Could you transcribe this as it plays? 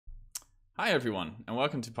Hi everyone, and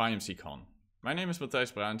welcome to PyMC. My name is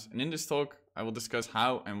Matthijs Brouns, and in this talk, I will discuss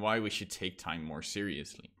how and why we should take time more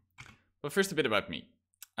seriously. But first, a bit about me.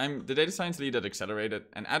 I'm the data science lead at Xccelerators,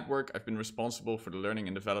 and at work, I've been responsible for the learning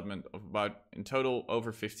and development of about, in total,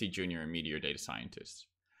 over 50 junior and mid-year data scientists.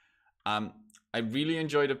 I really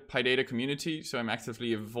enjoy the PyData community, so I'm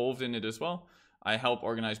actively involved in it as well. I help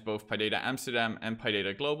organize both PyData Amsterdam and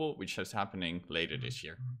PyData Global, which is happening later this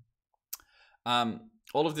year.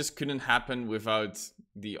 All of this couldn't happen without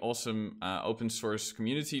the awesome open source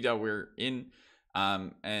community that we're in.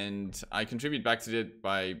 And I contribute back to it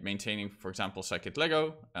by maintaining, for example,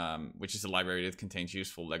 scikit-lego, which is a library that contains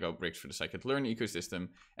useful Lego bricks for the scikit-learn ecosystem.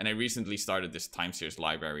 And I recently started this time series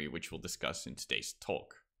library, which we'll discuss in today's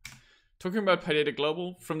talk. Talking about PyData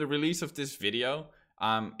Global, from the release of this video,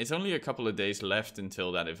 it's only a couple of days left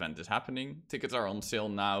until that event is happening. Tickets are on sale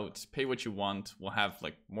now. It's pay what you want. We'll have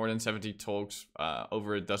like more than 70 talks,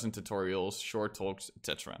 over a dozen tutorials, short talks,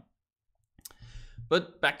 etc.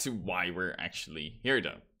 But back to why we're actually here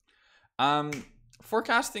though.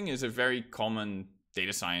 Forecasting is a very common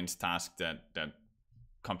data science task that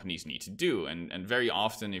companies need to do. And very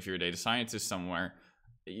often, if you're a data scientist somewhere,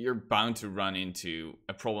 you're bound to run into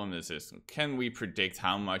a problem that says, can we predict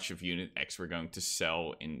how much of unit X we're going to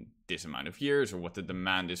sell in this amount of years, or what the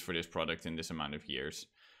demand is for this product in this amount of years?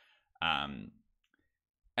 And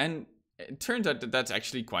it turns out that that's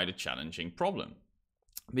actually quite a challenging problem,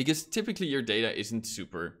 because typically your data isn't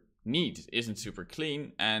super neat, isn't super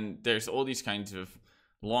clean, and there's all these kinds of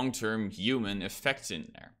long-term human effects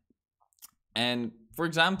in there. And for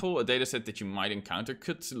example, a data set that you might encounter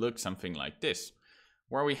could look something like this,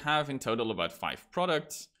 where we have in total about 5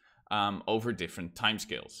 products over different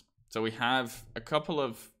timescales. So we have a couple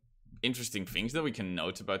of interesting things that we can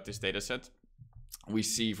note about this data set. We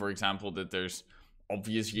see, for example, that there's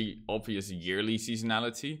obvious yearly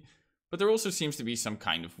seasonality, but there also seems to be some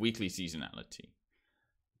kind of weekly seasonality.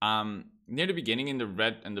 Near the beginning, in the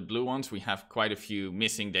red and the blue ones, we have quite a few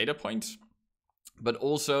missing data points, but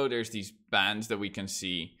also there's these bands that we can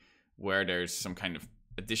see where there's some kind of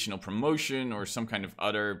additional promotion or some kind of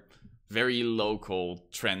other very local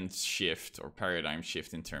trend shift or paradigm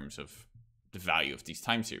shift in terms of the value of these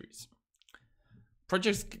time series.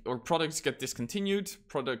 Projects or products get discontinued,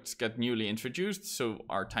 products get newly introduced, so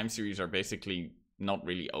our time series are basically not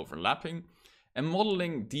really overlapping. And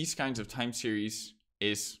modeling these kinds of time series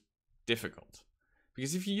is difficult,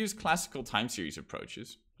 because if you use classical time series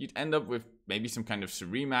approaches, you'd end up with maybe some kind of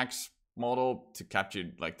Remax model to capture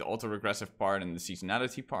like the autoregressive part and the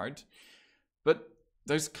seasonality part. But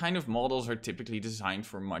those kind of models are typically designed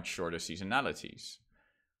for much shorter seasonalities,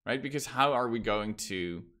 right? Because how are we going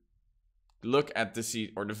to look at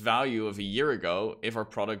the value of a year ago if our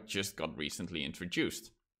product just got recently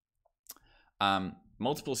introduced?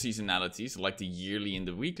 Multiple seasonalities, like the yearly and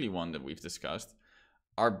the weekly one that we've discussed,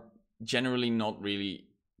 are generally not really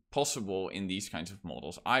possible in these kinds of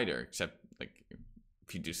models either, except like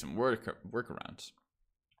if you do some workarounds.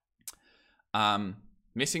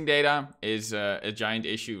 Missing data is a giant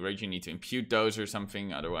issue, right? You need to impute those or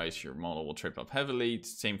something, otherwise your model will trip up heavily.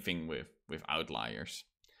 It's the same thing with outliers.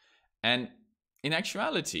 And in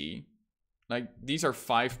actuality, like these are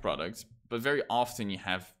 5 products, but very often you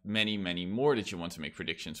have many, many more that you want to make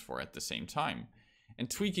predictions for at the same time. And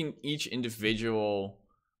tweaking each individual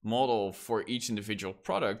model for each individual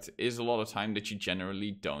product is a lot of time that you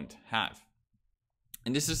generally don't have.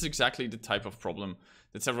 And this is exactly the type of problem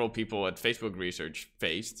that several people at Facebook Research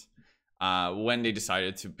faced when they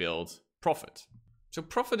decided to build Profit. So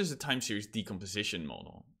Profit is a time series decomposition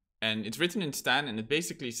model, and it's written in Stan, and it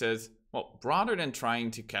basically says, well, rather than trying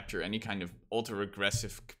to capture any kind of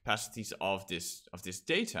autoregressive capacities of this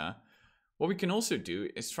data, what we can also do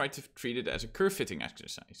is try to treat it as a curve fitting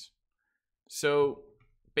exercise. So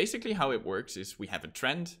basically how it works is we have a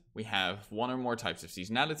trend, we have one or more types of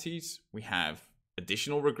seasonalities, we have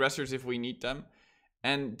additional regressors if we need them,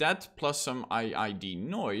 and that plus some IID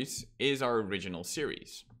noise is our original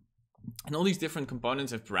series. And all these different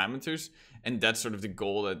components have parameters, and that's sort of the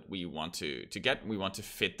goal that we want to get. We want to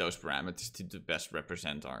fit those parameters to best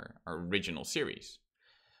represent our original series.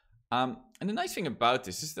 And the nice thing about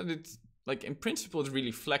this is that it's like, in principle, it's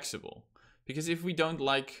really flexible, because if we don't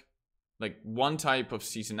like one type of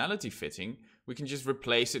seasonality fitting, we can just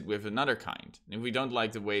replace it with another kind. And if we don't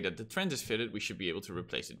like the way that the trend is fitted, we should be able to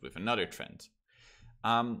replace it with another trend.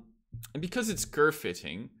 And because it's curve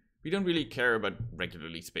fitting, we don't really care about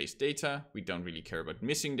regularly spaced data. We don't really care about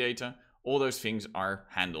missing data. All those things are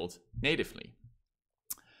handled natively.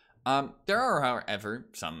 There are, however,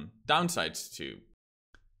 some downsides too.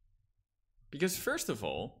 Because first of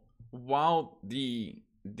all, while the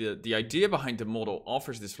the idea behind the model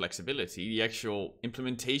offers this flexibility. The actual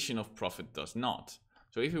implementation of profit does not.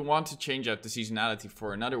 So if we want to change out the seasonality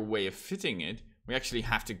for another way of fitting it, we actually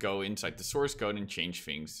have to go inside the source code and change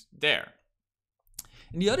things there.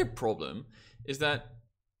 And the other problem is that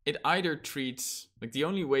it either treats, like the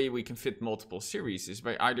only way we can fit multiple series is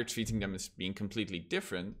by either treating them as being completely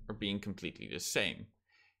different or being completely the same.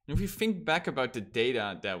 And if we think back about the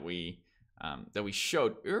data that we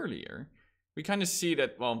showed earlier, we kind of see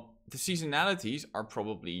that, well, the seasonalities are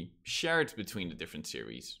probably shared between the different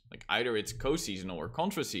series. Like either it's co-seasonal or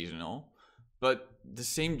contra-seasonal, but the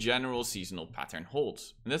same general seasonal pattern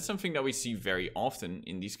holds. And that's something that we see very often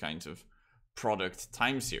in these kinds of product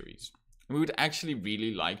time series. And we would actually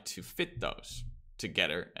really like to fit those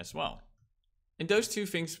together as well. And those two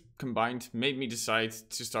things combined made me decide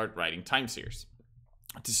to start writing time series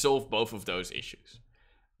to solve both of those issues.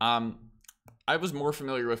 I was more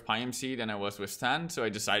familiar with PyMC than I was with Stan, so I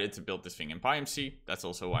decided to build this thing in PyMC. That's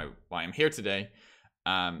also why I'm here today.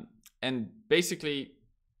 And basically,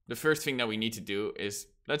 the first thing that we need to do is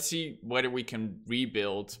let's see whether we can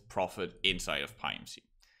rebuild profit inside of PyMC.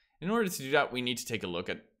 In order to do that, we need to take a look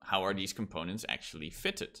at how are these components actually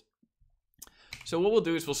fitted. So what we'll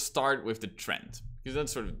do is we'll start with the trend,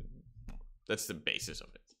 because that's the basis of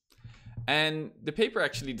it. And the paper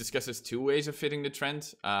actually discusses two ways of fitting the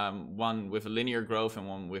trend, one with a linear growth and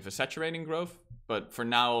one with a saturating growth. But for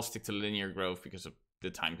now, I'll stick to linear growth because of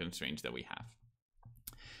the time constraints that we have.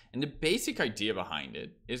 And the basic idea behind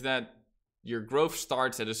it is that your growth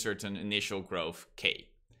starts at a certain initial growth k.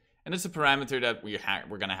 And it's a parameter that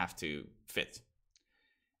we're going to have to fit.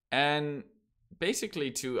 And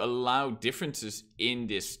basically, to allow differences in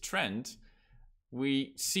this trend,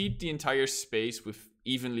 we seed the entire space with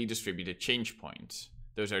evenly distributed change points.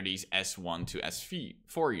 Those are these S1 to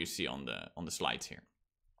S4 you see on the slides here.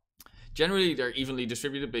 Generally, they're evenly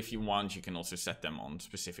distributed, but if you want, you can also set them on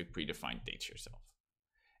specific predefined dates yourself.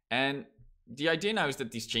 And the idea now is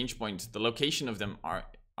that these change points, the location of them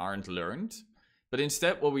aren't learned, but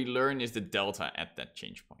instead what we learn is the delta at that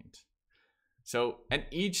change point. So at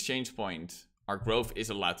each change point, our growth is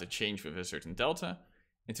allowed to change with a certain delta.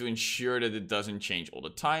 And to ensure that it doesn't change all the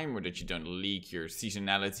time or that you don't leak your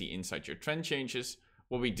seasonality inside your trend changes,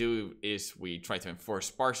 what we do is we try to enforce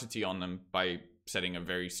sparsity on them by setting a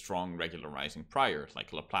very strong regularizing prior,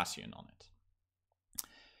 like Laplacian, on it.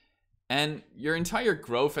 And your entire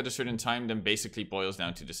growth at a certain time then basically boils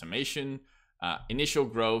down to the summation, initial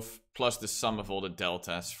growth plus the sum of all the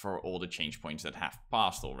deltas for all the change points that have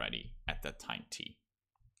passed already at that time t.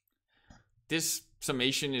 This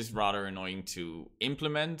summation is rather annoying to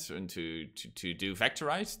implement and to do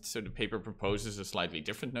vectorized. So the paper proposes a slightly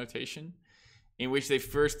different notation in which they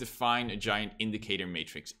first define a giant indicator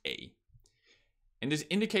matrix A. And this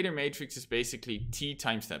indicator matrix is basically t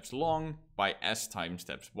time steps long by s time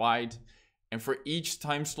steps wide. And for each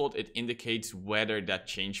time slot, it indicates whether that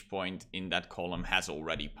change point in that column has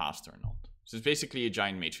already passed or not. So it's basically a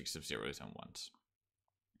giant matrix of zeros and ones.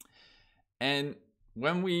 And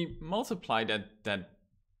when we multiply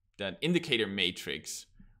that indicator matrix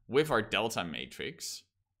with our delta matrix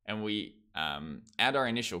and we add our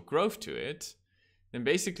initial growth to it, then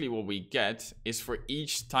basically what we get is for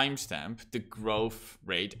each timestamp the growth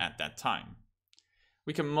rate at that time.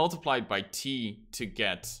 We can multiply it by t to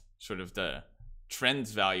get sort of the trend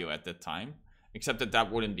value at that time, except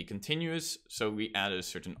that wouldn't be continuous. So we add a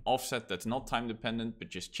certain offset that's not time dependent, but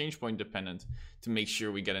just change point dependent to make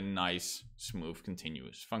sure we get a nice, smooth,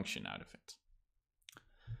 continuous function out of it.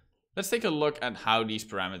 Let's take a look at how these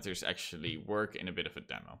parameters actually work in a bit of a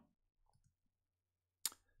demo.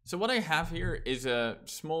 So what I have here is a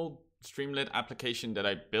small Streamlit application that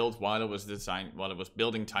I built while I was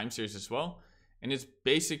building time series as well. And it's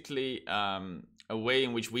basically a way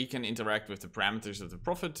in which we can interact with the parameters of the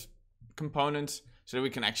profit components so that we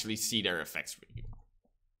can actually see their effects really well.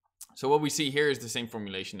 So what we see here is the same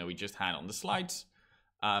formulation that we just had on the slides,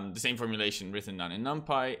 the same formulation written down in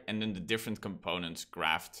NumPy, and then the different components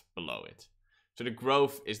graphed below it. So the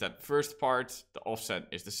growth is that first part, the offset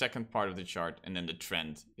is the second part of the chart, and then the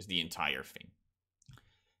trend is the entire thing.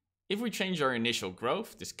 If we change our initial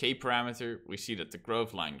growth, this k parameter, we see that the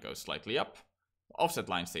growth line goes slightly up, the offset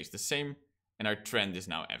line stays the same, and our trend is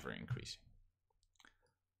now ever increasing.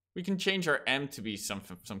 We can change our m to be some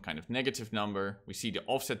kind of negative number. We see the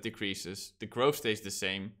offset decreases, the growth stays the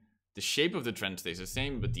same, the shape of the trend stays the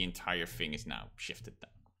same, but the entire thing is now shifted down.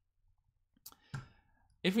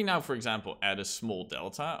 If we now, for example, add a small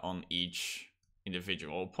delta on each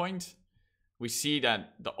individual point, we see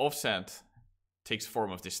that the offset takes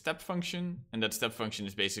form of this step function, and that step function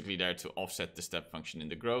is basically there to offset the step function in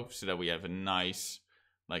the growth so that we have a nice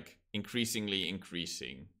like increasingly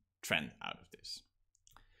increasing trend out of this.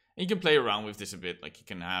 And you can play around with this a bit, like you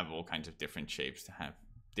can have all kinds of different shapes to have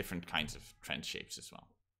different kinds of trend shapes as well.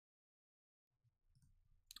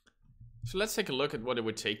 So let's take a look at what it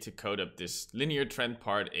would take to code up this linear trend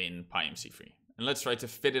part in PyMC 3. And let's try to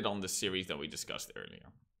fit it on the series that we discussed earlier.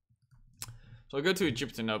 So I'll go to a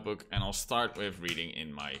Jupyter notebook and I'll start with reading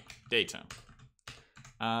in my data.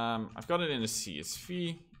 I've got it in a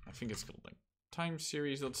CSV. I think it's called like time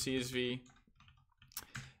series.csv.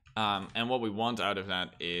 And what we want out of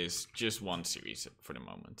that is just one series for the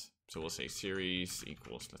moment. So we'll say series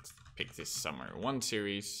equals, let's pick this summer 1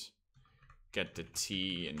 series, get the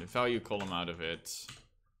T in the value column out of it.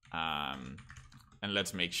 And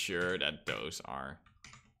let's make sure that those are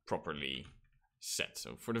properly set.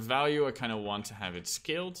 So for the value, I kind of want to have it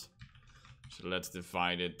scaled. So let's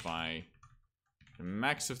divide it by the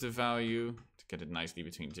max of the value to get it nicely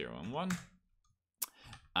between 0 and 1.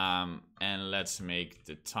 And let's make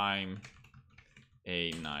the time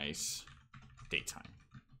a nice daytime.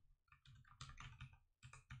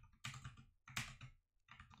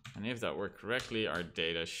 And if that worked correctly, our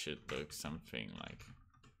data should look something like,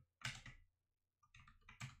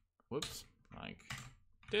 whoops, like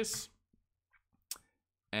this.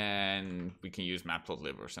 And we can use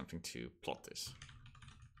matplotlib or something to plot this.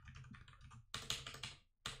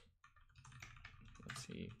 Let's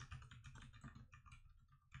see.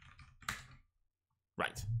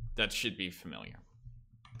 Right, that should be familiar.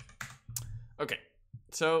 Okay,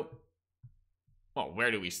 so, well,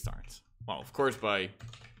 where do we start? Well, of course, by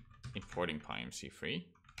importing PyMC3.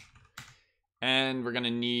 And we're gonna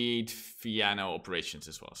need Fiano operations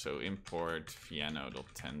as well. So import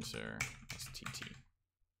fiano.tensor stt.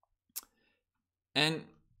 And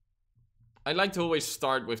I like to always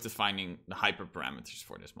start with defining the hyperparameters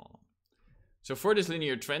for this model. So for this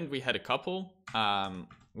linear trend, we had a couple.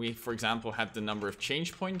 We, for example, had the number of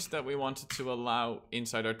change points that we wanted to allow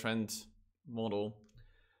inside our trend model.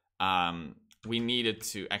 We needed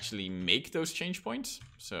to actually make those change points.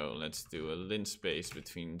 So let's do a linspace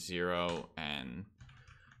between 0 and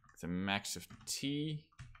the max of t.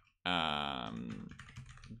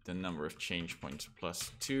 The number of change points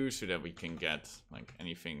plus 2 so that we can get like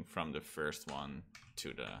anything from the first one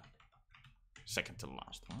to the second to the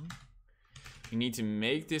last one. We need to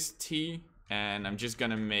make this t, and I'm just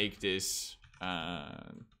gonna make this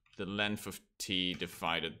the length of t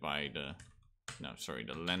divided by the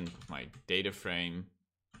the length of my data frame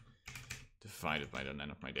divided by the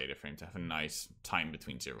length of my data frame to have a nice time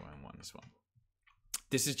between 0 and 1 as well.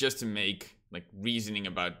 This is just to make like reasoning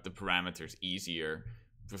about the parameters easier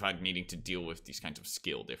without needing to deal with these kinds of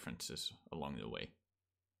scale differences along the way.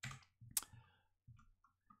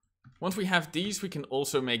 Once we have these, we can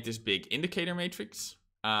also make this big indicator matrix.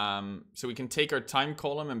 So we can take our time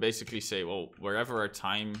column and basically say, well, wherever our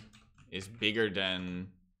time is bigger than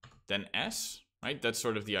s, right? That's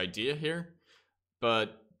sort of the idea here.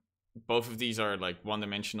 But both of these are like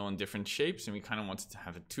one-dimensional in different shapes, and we kind of wanted to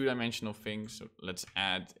have a two-dimensional thing. So let's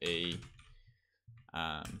add a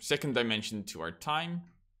second dimension to our time.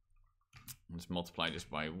 Let's multiply this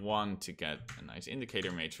by 1 to get a nice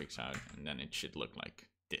indicator matrix out, and then it should look like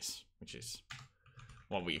this, which is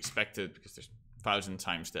what we expected because there's 1,000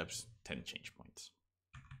 time steps, 10 change points.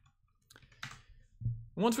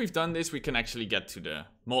 Once we've done this, we can actually get to the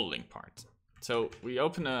modeling part. So we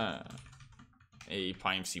open a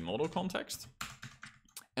PyMC model context.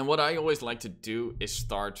 And what I always like to do is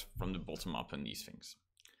start from the bottom up in these things.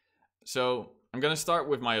 So I'm going to start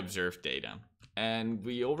with my observed data. And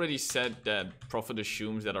we already said that Profit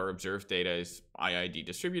assumes that our observed data is IID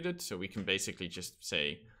distributed. So we can basically just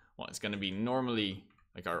say, well, it's going to be normally,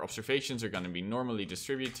 like our observations are going to be normally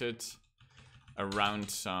distributed around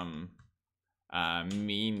some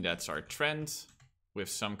mean, that's our trend, with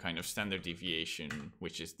some kind of standard deviation,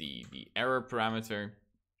 which is the error parameter.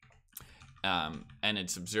 And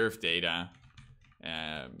it's observed data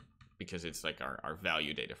because it's like our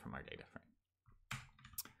value data from our data frame.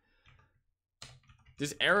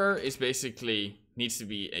 This error is basically needs to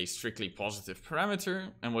be a strictly positive parameter,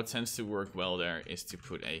 and what tends to work well there is to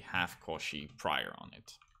put a half Cauchy prior on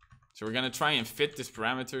it. So we're going to try and fit this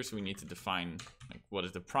parameter, so we need to define like what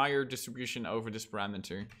is the prior distribution over this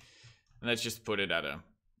parameter, and let's just put it at a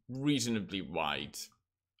reasonably wide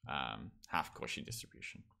half Cauchy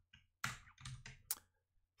distribution.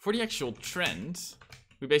 For the actual trend,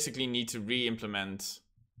 we basically need to re-implement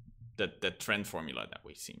that trend formula that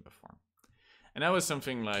we've seen before. And that was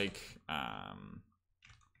something like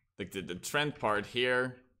the trend part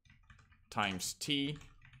here times t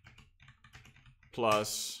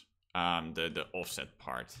plus the offset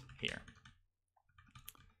part here.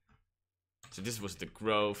 So this was the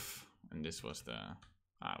growth, and this was the,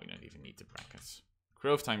 we don't even need the brackets.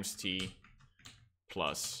 Growth times t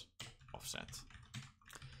plus offset.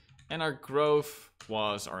 And our growth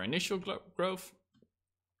was our initial growth,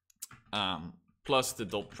 plus the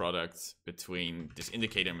dot product between this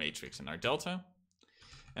indicator matrix and our delta.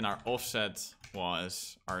 And our offset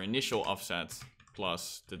was our initial offset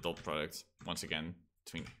plus the dot product, once again,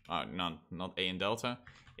 between, not A and delta,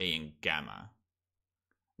 A and gamma.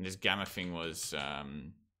 And this gamma thing was, right,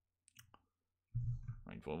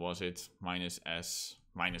 what was it? Minus S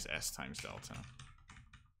times delta.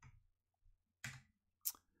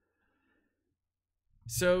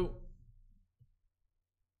 So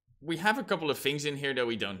we have a couple of things in here that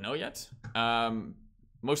we don't know yet.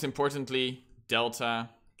 Most importantly, delta,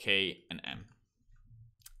 K, and M.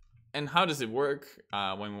 And how does it work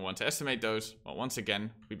when we want to estimate those? Well, once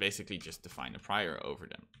again, we basically just define a prior over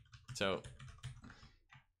them. So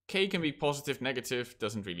K can be positive, negative,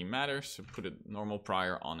 doesn't really matter. So put a normal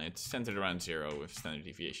prior on it, centered around 0 with standard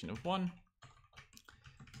deviation of 1.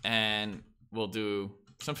 And we'll do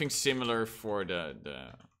something similar for the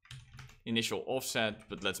initial offset,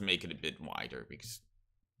 but let's make it a bit wider because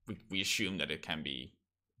we assume that it can be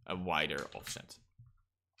a wider offset.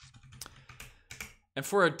 And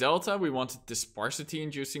for our delta, we wanted the sparsity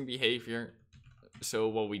inducing behavior. So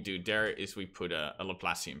what we do there is we put a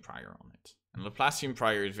Laplacian prior on it. And Laplacian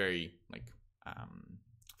prior is very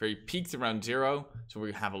very peaked around 0. So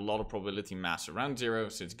we have a lot of probability mass around 0.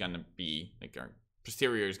 So it's gonna be like our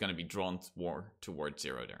posterior is gonna be drawn towards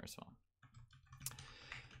 0 there as well.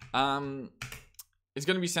 It's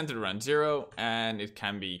gonna be centered around 0, and it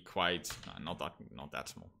can be quite not that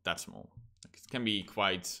small. That small. Like, it can be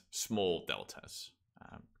quite small deltas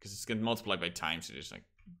because it's gonna multiply by time. So there's like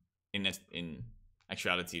in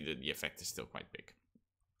actuality the effect is still quite big.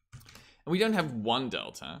 And we don't have one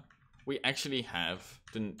delta. We actually have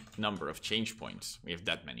the number of change points. We have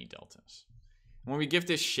that many deltas. And when we give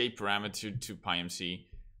this shape parameter to PyMC,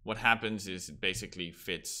 what happens is it basically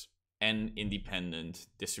fits n independent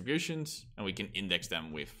distributions, and we can index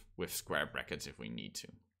them with square brackets if we need to.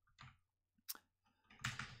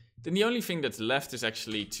 Then the only thing that's left is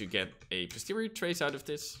actually to get a posterior trace out of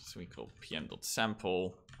this. So we call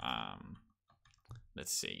pm.sample.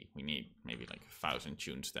 Let's see, we need maybe like 1,000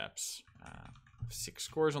 tune steps. 6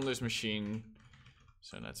 scores on this machine.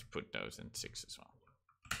 So let's put those in 6 as well.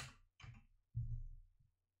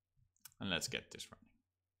 And let's get this running.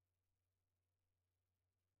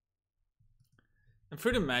 And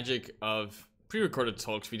through the magic of pre-recorded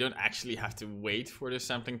talks, we don't actually have to wait for the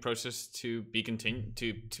sampling process to be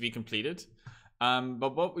completed.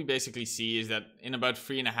 But what we basically see is that in about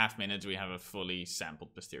 3.5 minutes, we have a fully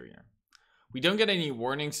sampled posterior. We don't get any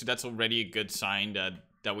warnings, so that's already a good sign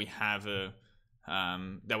that we have a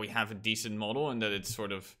decent model and that it's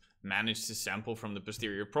sort of managed to sample from the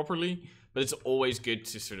posterior properly. But it's always good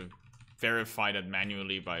to sort of verify that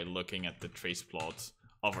manually by looking at the trace plots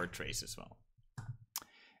of our trace as well.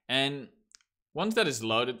 And once that is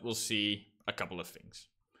loaded, we'll see a couple of things,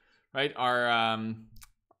 right? Our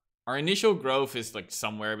initial growth is like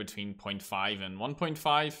somewhere between 0.5 and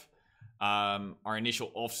 1.5. Our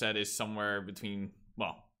initial offset is somewhere between,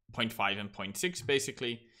 well, 0.5 and 0.6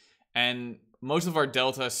 basically. And most of our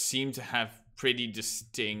deltas seem to have pretty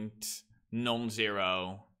distinct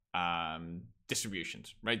non-zero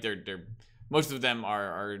distributions, right? Most of them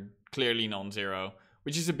are clearly non-zero,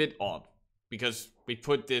 which is a bit odd because we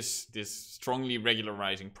put this strongly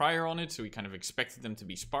regularizing prior on it, so we kind of expected them to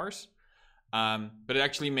be sparse. But it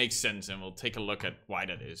actually makes sense, and we'll take a look at why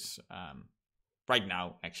that is right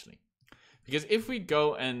now, actually. Because if we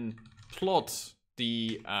go and plot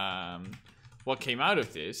the what came out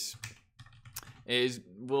of this, is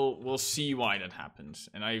we'll see why that happens.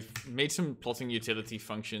 And I've made some plotting utility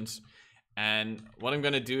functions, and what I'm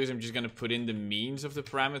going to do is I'm just going to put in the means of the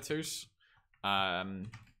parameters.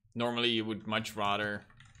 Normally you would much rather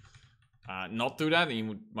not do that, and you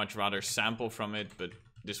would much rather sample from it, but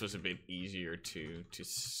this was a bit easier to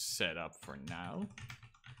set up for now.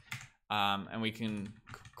 And we can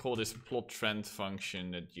call this plot trend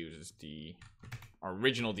function that uses our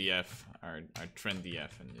original df, our trend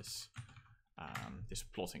df, and this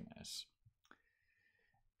plotting s.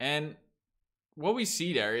 And what we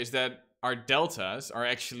see there is that our deltas are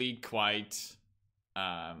actually quite,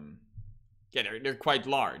 they're quite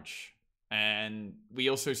large. And we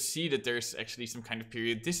also see that there's actually some kind of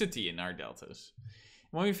periodicity in our deltas.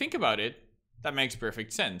 When we think about it, that makes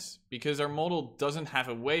perfect sense, because our model doesn't have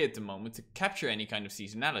a way at the moment to capture any kind of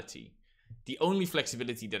seasonality. The only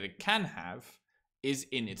flexibility that it can have is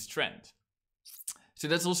in its trend. So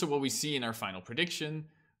that's also what we see in our final prediction,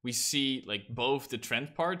 we see like both the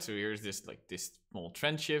trend part. So here's this small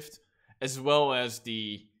trend shift, as well as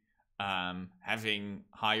the having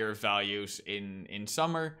higher values in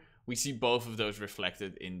summer. We see both of those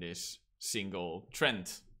reflected in this single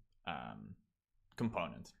trend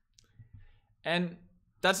component. And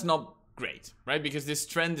that's not great, right? Because this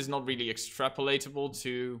trend is not really extrapolatable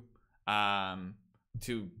to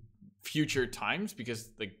future times, because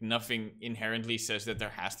like nothing inherently says that there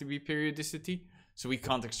has to be periodicity. So we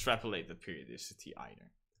can't extrapolate the periodicity either.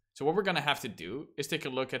 So what we're going to have to do is take a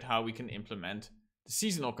look at how we can implement the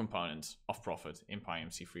seasonal components of profit in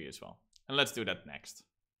PyMC3 as well. And let's do that next.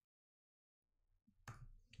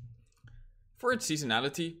 For its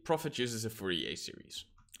seasonality, profit uses a Fourier series.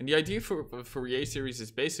 And the idea for a Fourier series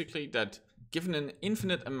is basically that given an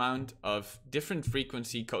infinite amount of different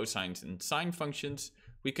frequency cosines and sine functions,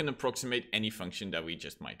 we can approximate any function that we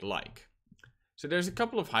just might like. So there's a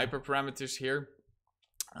couple of hyperparameters here,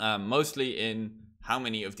 mostly in how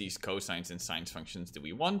many of these cosines and sines functions do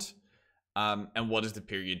we want, and what is the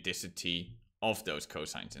periodicity of those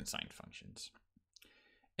cosines and sine functions.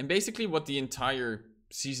 And basically what the entire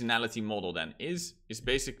seasonality model then is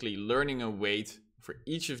basically learning a weight for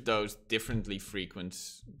each of those different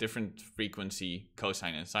frequency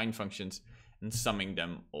cosine and sine functions and summing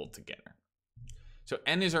them all together. So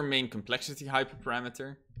n is our main complexity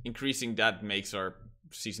hyperparameter. Increasing that makes our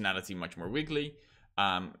seasonality much more wiggly.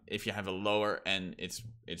 If you have a lower n, it's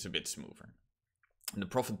a bit smoother. And the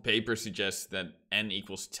profit paper suggests that n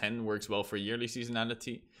equals 10 works well for yearly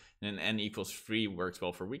seasonality, and n equals 3 works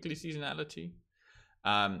well for weekly seasonality.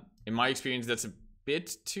 In my experience, that's a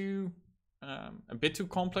bit too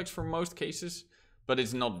complex for most cases, but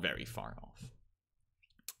it's not very far off.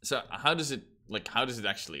 So how does it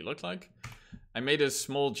actually look like? I made a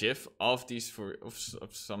small GIF of these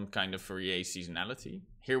of some kind of Fourier seasonality.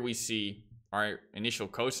 Here we see our initial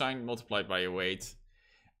cosine multiplied by a weight.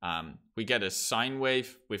 We get a sine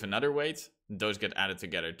wave with another weight. Those get added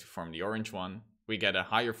together to form the orange one. We get a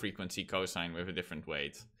higher frequency cosine with a different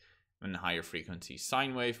weight, and a higher frequency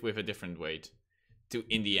sine wave with a different weight, to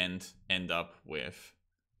in the end up with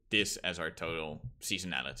this as our total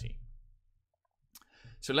seasonality.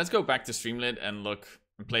 So let's go back to Streamlit and look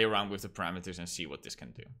and play around with the parameters and see what this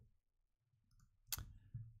can do.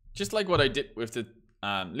 Just like what I did with the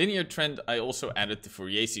linear trend, I also added the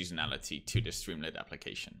Fourier seasonality to the Streamlit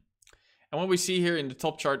application. And what we see here in the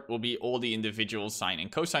top chart will be all the individual sine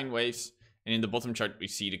and cosine waves. And in the bottom chart, we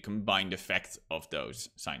see the combined effect of those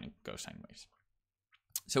sine and cosine waves.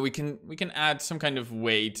 So we can add some kind of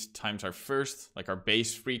weight times our first, like our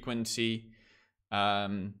base frequency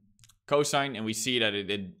cosine, and we see that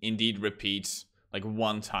it indeed repeats like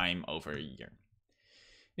one time over a year.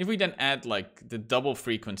 If we then add like the double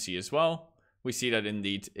frequency as well, we see that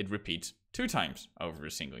indeed it repeats 2 times over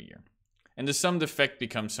a single year. And the summed effect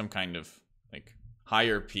becomes some kind of like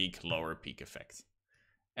higher peak, lower peak effect.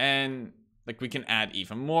 And like we can add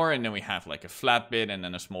even more, and then we have like a flat bit and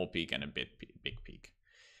then a small peak and a big peak.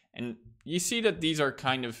 And you see that these are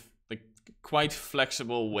kind of like quite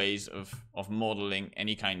flexible ways of modeling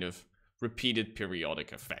any kind of repeated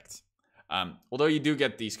periodic effect. Although you do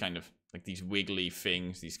get these kind of like these wiggly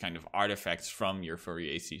things, these kind of artifacts from your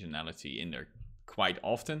Fourier seasonality in there quite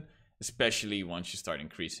often, especially once you start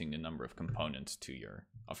increasing the number of components to your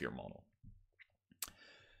model.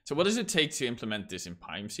 So what does it take to implement this in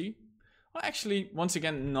PyMC? Well, actually, once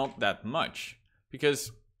again, not that much,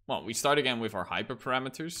 because, well, we start again with our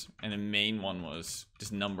hyperparameters, and the main one was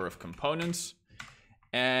this number of components,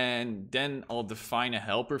 and then I'll define a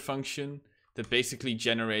helper function that basically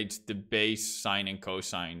generates the base sine and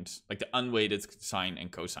cosines, like the unweighted sine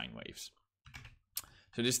and cosine waves.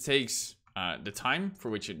 So this takes the time for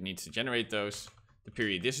which it needs to generate those, the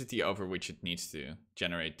periodicity over which it needs to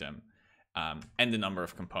generate them, and the number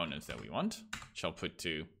of components that we want, which I'll put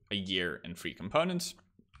to a year and 3 components.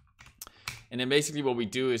 And then basically what we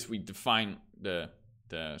do is we define the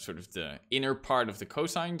sort of the inner part of the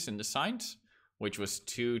cosines and the sines, which was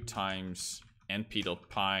 2 times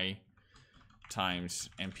np.py times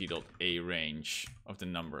np.a range of the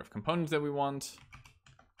number of components that we want,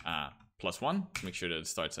 plus 1, to make sure that it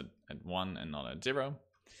starts at 1 and not at 0.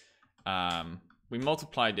 We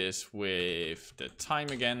multiply this with the time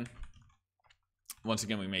again. Once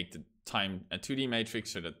again, we make the time a 2D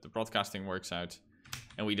matrix so that the broadcasting works out,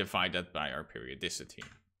 and we divide that by our periodicity.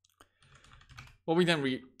 What we then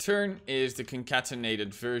return is the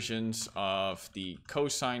concatenated versions of the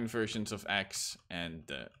cosine versions of x and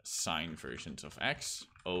the sine versions of x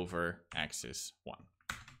over axis 1.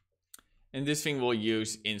 And this thing we'll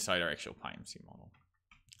use inside our actual PyMC model.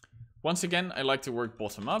 Once again, I like to work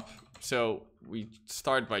bottom up. So we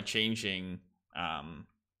start by changing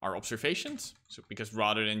our observations. So because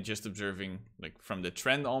rather than just observing like from the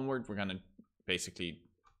trend onward, we're going to basically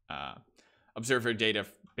observe our data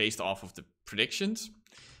based off of the predictions.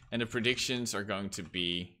 And the predictions are going to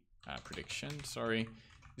be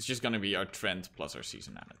it's just going to be our trend plus our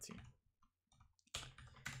seasonality.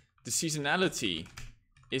 The seasonality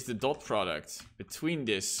is the dot product between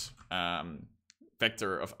this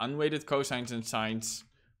vector of unweighted cosines and sines,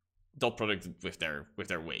 dot product with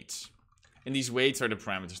their weights. And these weights are the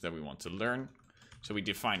parameters that we want to learn. So we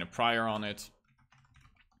define a prior on it.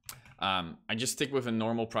 I just stick with a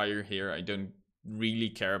normal prior here. I don't really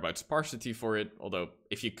care about sparsity for it, although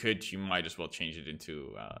if you could, you might as well change it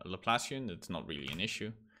into Laplacian. It's not really an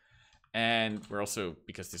issue. And we're also,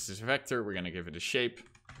 because this is a vector, we're going to give it a shape,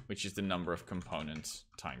 which is the number of components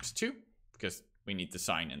times 2, because we need the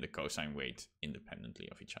sine and the cosine weight independently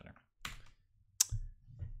of each other.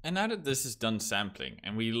 And now that this is done sampling,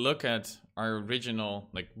 and we look at our original,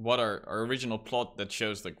 like what our original plot that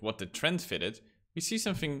shows like what the trend fitted, we see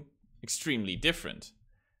something extremely different,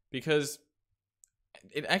 because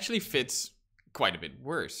it actually fits quite a bit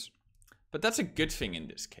worse. But that's a good thing in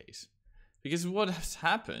this case, because what has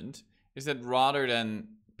happened is that rather than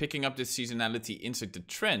picking up this seasonality inside the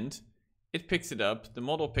trend, it picked it up, the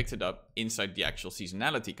model picked it up inside the actual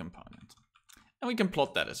seasonality component. And we can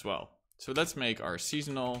plot that as well. So let's make our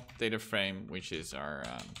seasonal data frame, which is our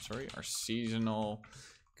seasonal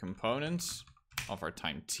components of our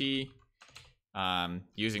time t,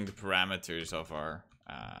 using the parameters of our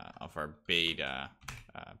beta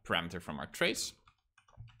parameter from our trace.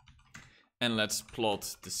 And let's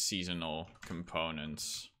plot the seasonal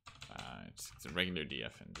components. It's the regular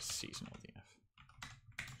df and the seasonal df.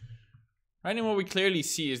 Right, and what we clearly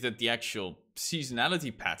see is that the actual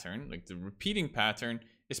seasonality pattern, like the repeating pattern,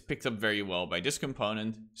 is picked up very well by this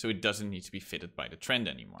component, so it doesn't need to be fitted by the trend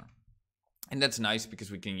anymore. And that's nice because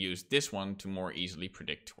we can use this one to more easily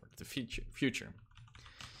predict toward the future.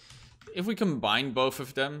 If we combine both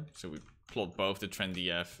of them, so we plot both the trend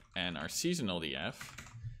df and our seasonal df,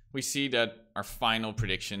 we see that our final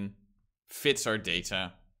prediction fits our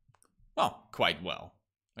data, well, quite well.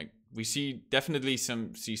 Like we definitely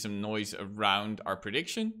see some noise around our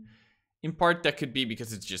prediction. In part, that could be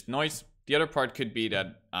because it's just noise. The other part could be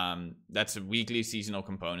that that's a weekly seasonal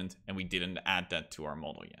component and we didn't add that to our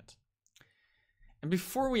model yet. And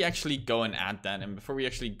before we actually go and add that, and before we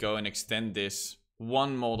actually go and extend this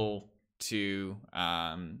one model to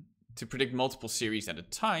predict multiple series at a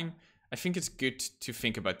time, I think it's good to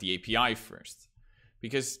think about the API first.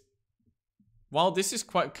 Because while this is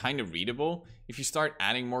quite kind of readable, if you start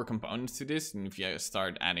adding more components to this, and if you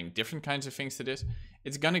start adding different kinds of things to this,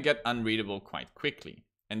 it's going to get unreadable quite quickly.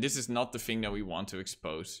 And this is not the thing that we want to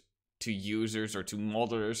expose to users or to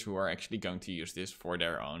modelers who are actually going to use this for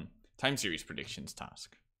their own time series predictions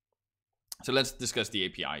task. So let's discuss the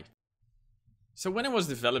API. So when I was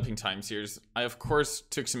developing time series, I of course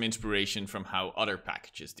took some inspiration from how other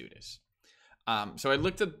packages do this. So I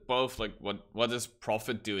looked at both, like what does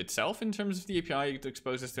Profit do itself in terms of the API to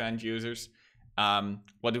expose this to end users?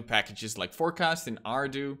 What do packages like Forecast and R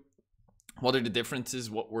do? What are the differences?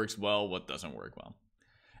 What works well? What doesn't work well?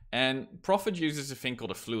 And Profit uses a thing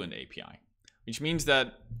called a fluent API, which means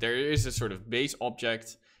that there is a sort of base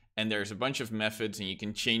object and there's a bunch of methods and you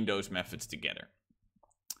can chain those methods together.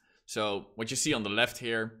 So what you see on the left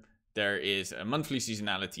here, there is a monthly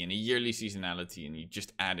seasonality and a yearly seasonality, and you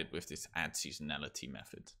just add it with this add seasonality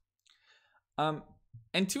method.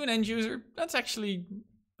 And to an end user, that's actually,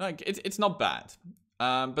 like, it's not bad.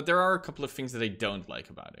 But there are a couple of things that I don't like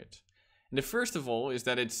about it. And the first of all is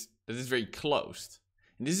that it's very closed.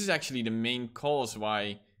 And this is actually the main cause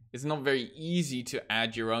why it's not very easy to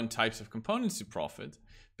add your own types of components to Profit,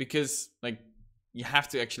 because like you have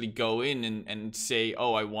to actually go in and say,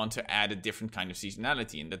 oh, I want to add a different kind of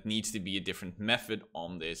seasonality, and that needs to be a different method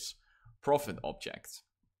on this Profit object.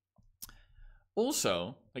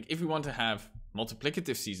 Also, like if we want to have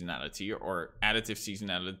multiplicative seasonality or additive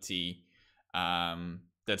seasonality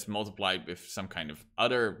that's multiplied with some kind of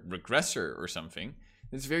other regressor or something,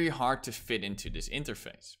 it's very hard to fit into this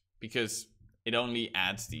interface because it only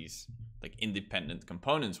adds these like independent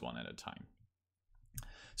components one at a time.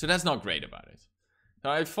 So that's not great about it. So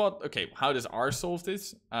I thought, okay, how does R solve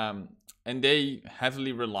this? And they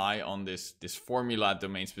heavily rely on this formula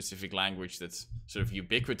domain-specific language that's sort of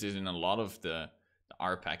ubiquitous in a lot of the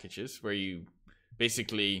R packages, where you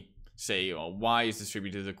basically say, oh, Y is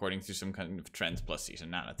distributed according to some kind of trend plus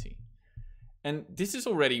seasonality. And this is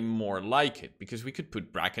already more like it, because we could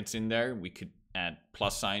put brackets in there, we could add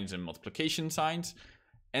plus signs and multiplication signs,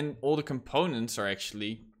 and all the components are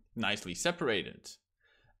actually nicely separated.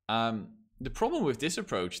 The problem with this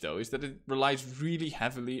approach, though, is that it relies really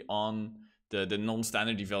heavily on the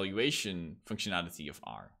non-standard evaluation functionality of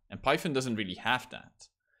R. And Python doesn't really have that.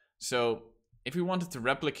 So if we wanted to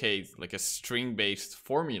replicate like a string-based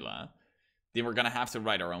formula, then we're going to have to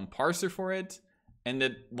write our own parser for it. And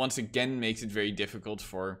that once again makes it very difficult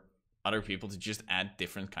for other people to just add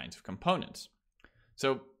different kinds of components.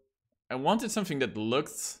 So I wanted something that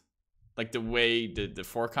looked like the way the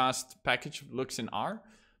forecast package looks in R,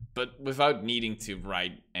 but without needing to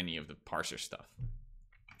write any of the parser stuff.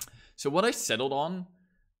 So what I settled on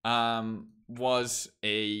was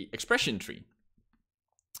a expression tree.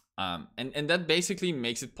 And that basically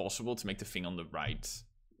makes it possible to make the thing on the right,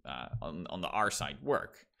 on the R side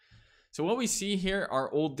work. So what we see here are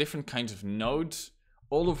all different kinds of nodes,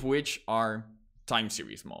 all of which are time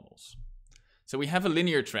series models. So we have a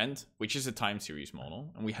linear trend, which is a time series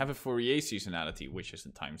model, and we have a Fourier seasonality, which is a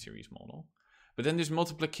time series model. But then this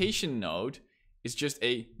multiplication node is just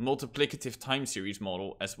a multiplicative time series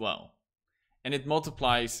model as well. And it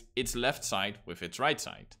multiplies its left side with its right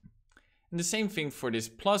side. And the same thing for this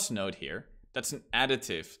plus node here. That's an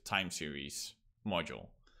additive time series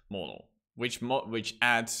model, which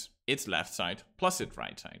adds its left side plus its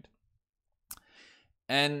right side.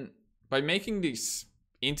 And by making these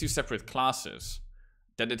into separate classes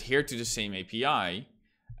that adhere to the same API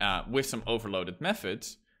with some overloaded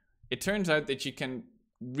methods, it turns out that you can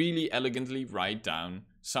really elegantly write down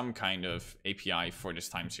some kind of API for this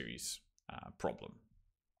time series problem.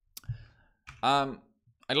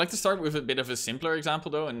 I'd like to start with a bit of a simpler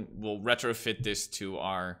example though, and we'll retrofit this to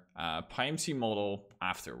our PyMC model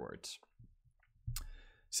afterwards.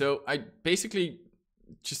 So I basically,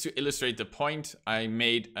 just to illustrate the point, I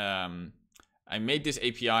made this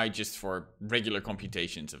API just for regular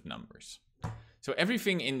computations of numbers. So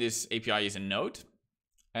everything in this API is a node.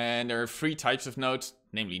 And there are three types of nodes,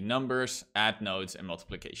 namely numbers, add nodes, and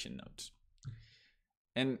multiplication nodes.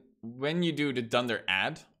 And when you do the dunder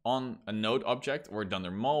add on a node object or dunder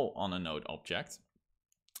mul on a node object,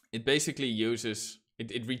 it basically uses,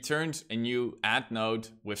 it returns a new add node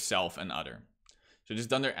with self and other. So this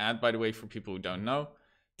dunder add, by the way, for people who don't know,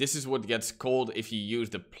 this is what gets called if you use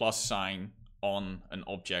the plus sign on an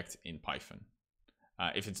object in Python.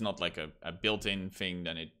 If it's not like a built-in thing,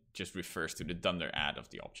 then it just refers to the dunder add of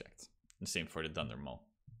the object. And same for the dunder mul.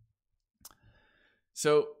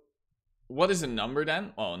 So what is a number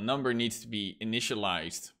then? Well, a number needs to be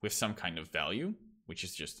initialized with some kind of value, which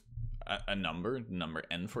is just a number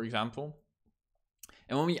n, for example.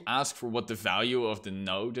 And when we ask for what the value of the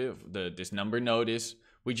node, this number node is,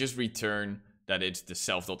 we just return that it's the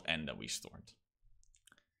self.n that we stored.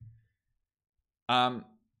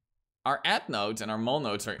 Our add nodes and our mul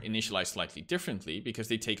nodes are initialized slightly differently because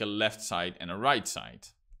they take a left side and a right side.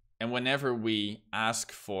 And whenever we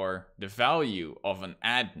ask for the value of an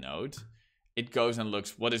add node, it goes and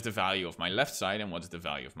looks what is the value of my left side and what is the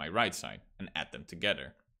value of my right side and add them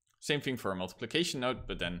together. Same thing for a multiplication node,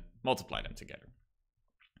 but then multiply them together.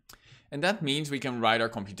 And that means we can write our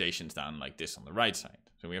computations down like this on the right side.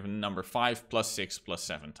 So we have a number 5 plus 6 plus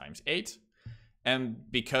 7 times 8.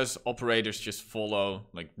 And because operators just follow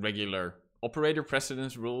like regular operator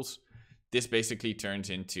precedence rules, this basically turns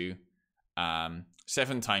into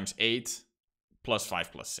 7 times 8 plus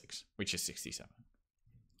 5 plus 6, which is 67.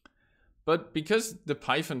 But because the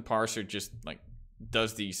Python parser just like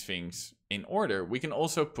does these things in order, we can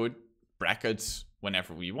also put brackets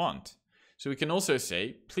whenever we want. So we can also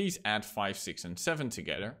say, please add 5, 6, and 7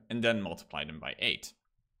 together and then multiply them by 8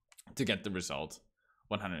 to get the result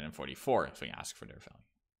 144 if we ask for their value.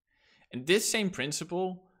 And this same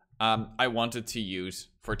principle I wanted to use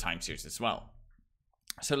for time series as well.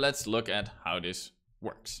 So let's look at how this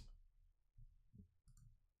works.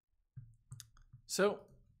 So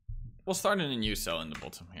we'll start in a new cell in the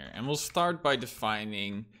bottom here, and we'll start by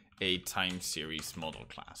defining a time series model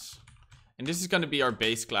class. And this is going to be our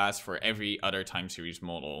base class for every other time series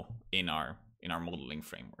model in our modeling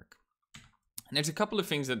framework. And there's a couple of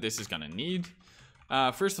things that this is going to need.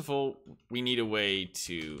 First of all, we need a way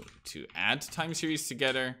to add time series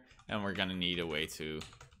together, and we're going to need a way to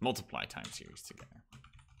multiply time series together.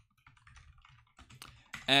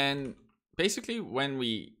 And basically, when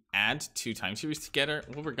we add two time series together,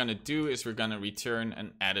 what we're going to do is we're going to return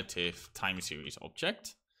an additive time series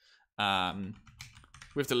object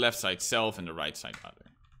with the left side self and the right side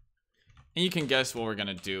other. And you can guess what we're going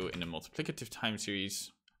to do in the multiplicative time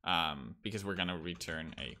series because we're going to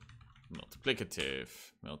return a multiplicative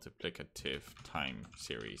time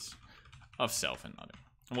series of self and other.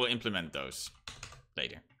 And we'll implement those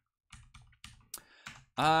later.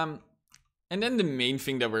 And then the main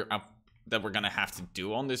thing that we're gonna have to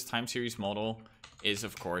do on this time series model is,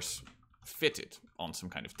 of course, fit it on some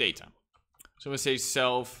kind of data. So we'll say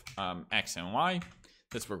self x and y.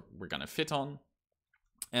 That's what we're gonna fit on.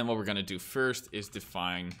 And what we're gonna do first is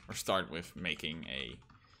define or start with making a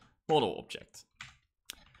model object.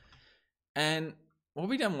 And what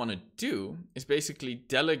we then want to do is basically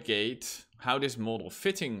delegate how this model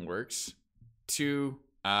fitting works to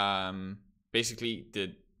basically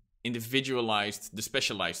the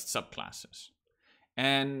specialized subclasses.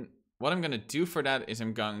 And what I'm going to do for that is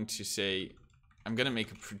I'm going to make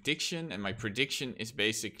a prediction, and my prediction is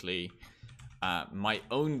basically my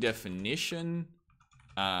own definition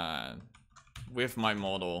with my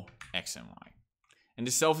model x and y. And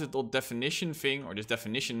this self-definition thing, or this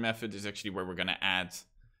definition method, is actually where we're going to add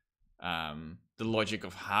the logic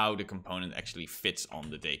of how the component actually fits on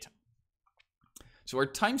the data. So our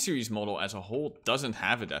time series model as a whole doesn't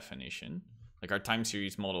have a definition, like our time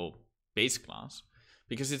series model base class,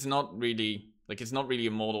 because it's not really a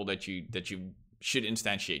model that you should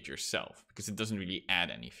instantiate yourself, because it doesn't really add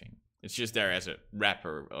anything. It's just there as a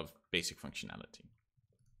wrapper of basic functionality.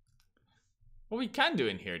 What we can do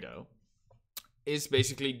in here, though, is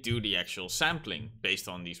basically do the actual sampling based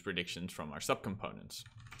on these predictions from our subcomponents.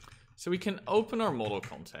 So we can open our model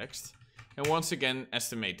context and once again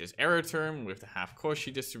estimate this error term with the half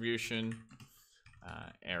Cauchy distribution,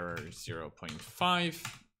 error 0.5,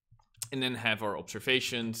 and then have our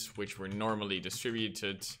observations, which were normally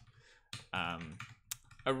distributed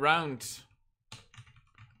around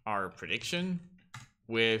our prediction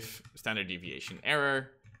with standard deviation error,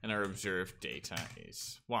 and our observed data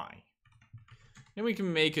is y. Then we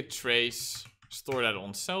can make a trace, store that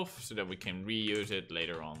on self so that we can reuse it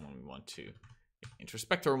later on when we want to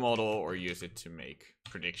introspect our model or use it to make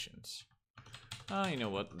predictions. You know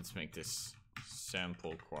what? Let's make this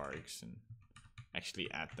sample quarks and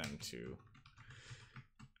actually add them to,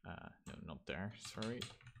 no, not there, sorry,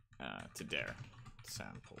 to there,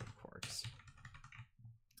 sample quarks.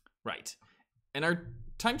 Right. And our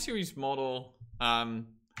time series model,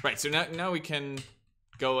 right, so now we can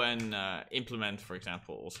go and implement, for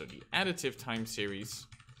example, also the additive time series,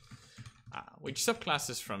 which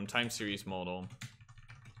subclasses from time series model.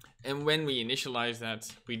 And when we initialize that,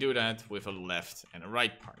 we do that with a left and a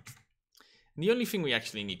right part. And the only thing we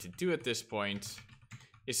actually need to do at this point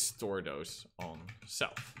is store those on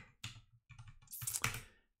self.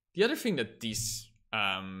 The other thing that these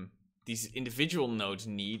individual nodes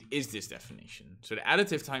need is this definition. So the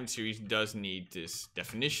additive time series does need this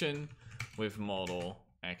definition with model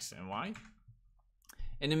x and y.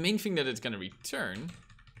 And the main thing that it's going to return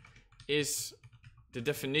is the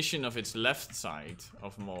definition of its left side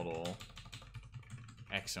of model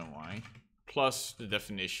x and y plus the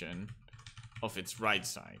definition of its right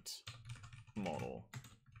side model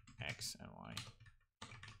x and y.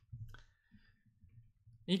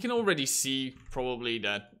 You can already see probably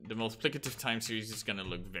that the multiplicative time series is going to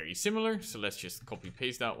look very similar. So let's just copy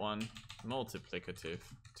paste that one. Multiplicative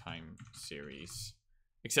time series.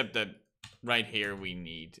 Except that right here we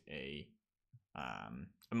need a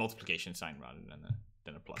multiplication sign rather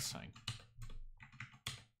than a plus sign.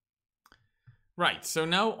 Right, so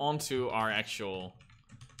now onto our actual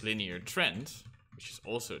linear trend, which is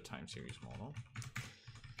also a time series model.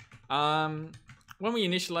 When we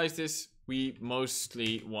initialize this, we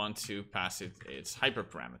mostly want to pass it its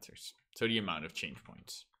hyperparameters, so the amount of change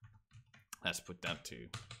points. Let's put that to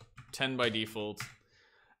 10 by default,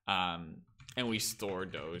 and we store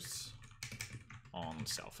those on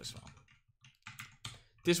self as well.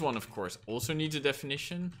 This one, of course, also needs a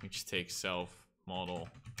definition, which takes self model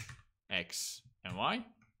x and y.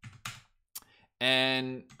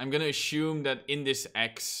 And I'm going to assume that in this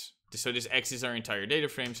x, so this x is our entire data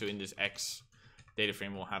frame, so in this x data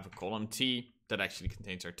frame we'll have a column T that actually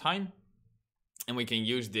contains our time. And we can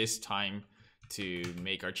use this time to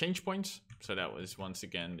make our change points. So that was, once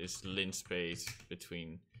again, this lin space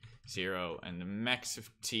between 0 and the max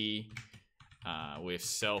of T with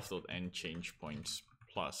self.n change points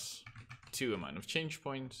plus 2 amount of change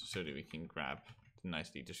points, so that we can grab the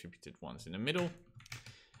nicely distributed ones in the middle.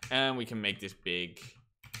 And we can make this big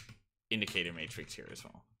indicator matrix here as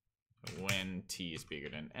well. When T is bigger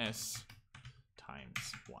than S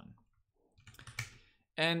times 1.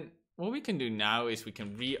 And what we can do now is we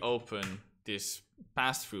can reopen this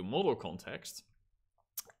pass-through model context,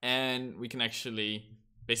 and we can actually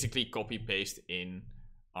basically copy paste in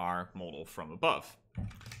our model from above.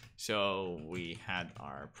 So we had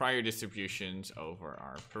our prior distributions over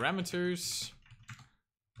our parameters.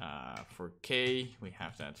 For K, we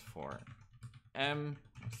have that for M,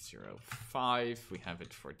 0, 5. We have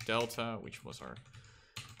it for delta, which was our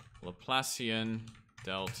Laplacian,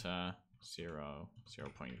 delta 0,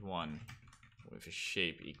 0.1 with a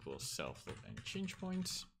shape equals self and change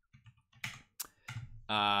points.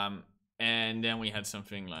 And then we had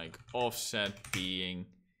something like offset being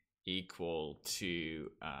equal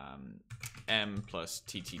to m plus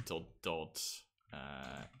tt dot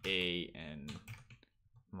a and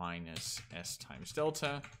minus s times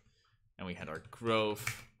delta. And we had our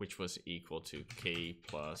growth, which was equal to k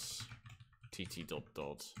plus tt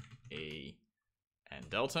dot a and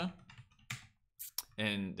delta.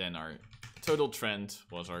 And then our total trend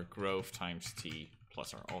was our growth times t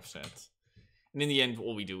plus our offset. And in the end,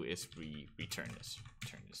 all we do is return this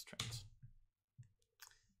trend.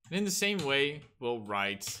 And in the same way, we'll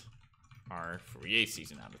write our Fourier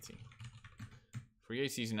seasonality. Fourier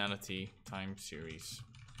seasonality time series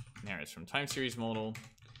inherits from time series model.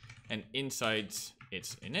 And inside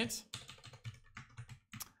its init,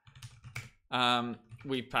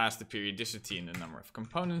 we pass the periodicity and the number of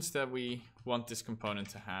components that we want this component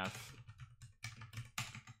to have.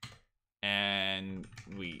 And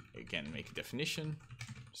we again make a definition,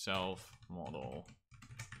 self model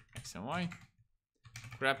x and y.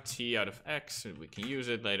 Grab t out of x so we can use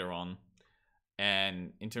it later on.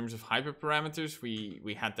 And in terms of hyperparameters,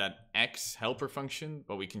 we had that x helper function,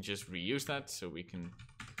 but we can just reuse that. So we can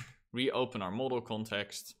reopen our model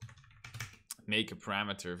context, make a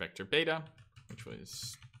parameter vector beta, which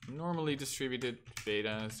was normally distributed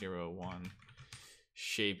beta 0, 1,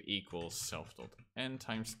 shape equals self dot n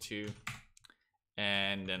times 2.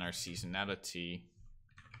 And then our seasonality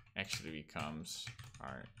actually becomes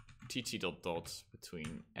our tt dot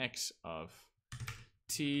between x of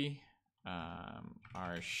t,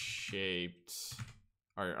 our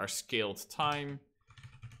scaled time,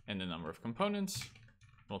 and the number of components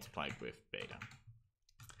multiplied with beta.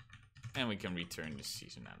 And we can return the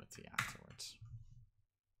seasonality afterwards.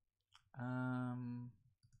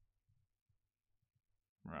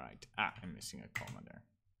 Right. I'm missing a comma there.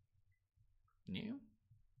 New?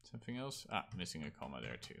 Something else? Missing a comma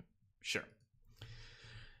there too. Sure.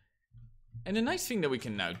 And the nice thing that we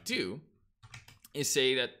can now do is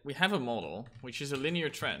say that we have a model, which is a linear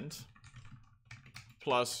trend,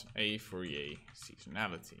 plus a Fourier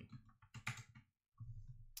seasonality.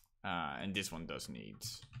 And this one does need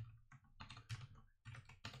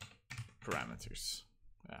parameters.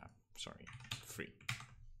 Sorry, 3.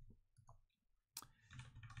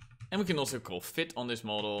 And we can also call fit on this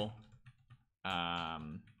model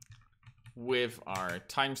with our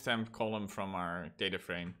timestamp column from our data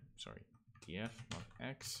frame, sorry, df, not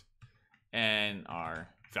x, and our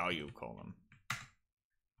value column.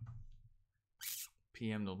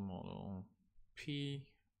 pm.model p,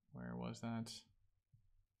 where was that?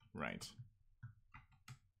 Right.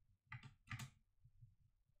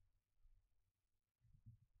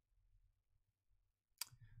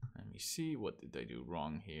 Let me see, what did I do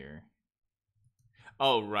wrong here?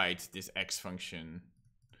 Oh, right, this x function.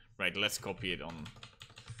 Right, let's copy it on.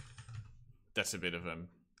 That's a bit of a,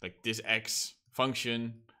 like this x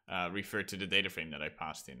function referred to the data frame that I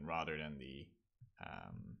passed in rather than the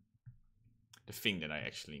thing that I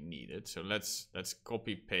actually needed. So let's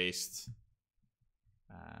copy paste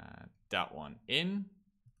that one in.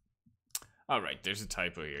 All right, there's a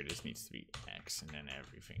typo here. This needs to be x, and then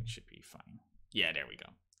everything should be fine. Yeah, there we go.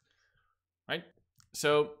 Right,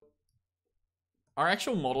 so our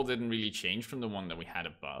actual model didn't really change from the one that we had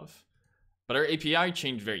above, but our API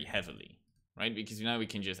changed very heavily, right? Because now we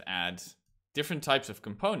can just add different types of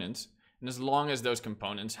components, and as long as those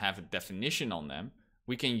components have a definition on them,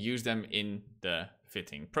 we can use them in the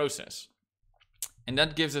fitting process. And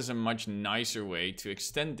that gives us a much nicer way to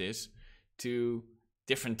extend this to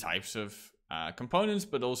different types of components,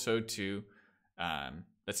 but also to,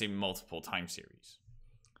 let's say, multiple time series.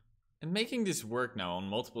 And making this work now on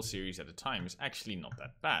multiple series at a time is actually not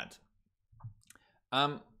that bad.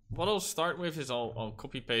 What I'll start with is I'll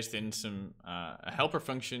copy paste in some a helper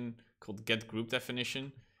function called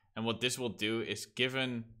getGroupDefinition. And what this will do is,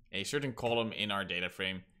 given a certain column in our data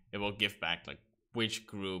frame, it will give back like which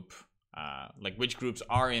group, which groups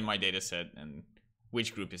are in my data set and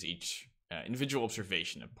which group is each individual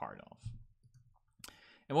observation a part of.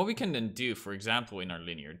 And what we can then do, for example, in our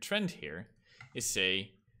linear trend here, is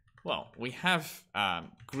say, well, we have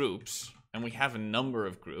groups, and we have a number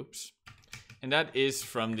of groups, and that is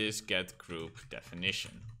from this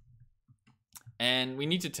getGroupDefinition. And we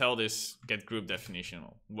need to tell this getGroupDefinition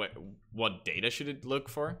what data should it look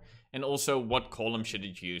for, and also what column should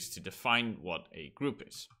it use to define what a group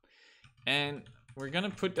is. And we're gonna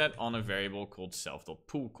put that on a variable called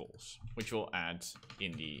self.poolCalls, which we'll add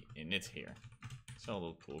in the init here.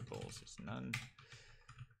 Self.poolCalls is none.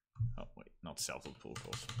 Oh wait, not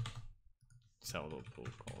self.poolCalls.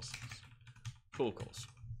 Self.poolCalls. Poolcalls.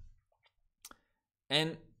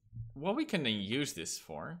 And what we can then use this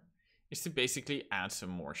for is to basically add some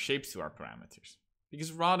more shapes to our parameters.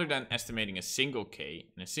 Because rather than estimating a single k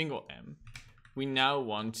and a single m, we now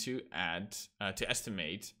want to add to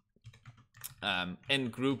estimate n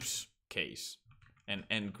groups k's and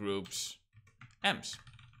n groups m's.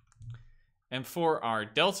 And for our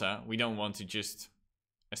delta, we don't want to just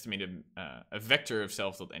estimate a vector of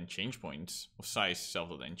self.n change points, of size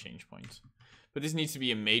self.n change points. But this needs to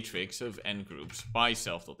be a matrix of n groups by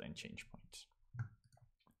self.n change points.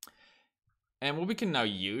 And what we can now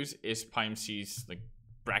use is PyMC's like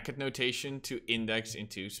bracket notation to index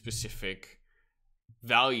into specific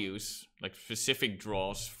values, like specific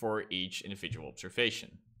draws for each individual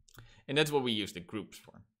observation. And that's what we use the groups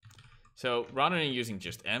for. So rather than using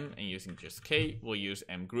just m and using just k, we'll use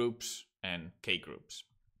m groups and k groups.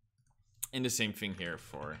 And the same thing here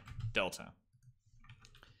for delta.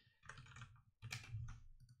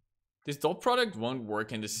 This dot product won't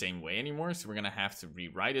work in the same way anymore, so we're going to have to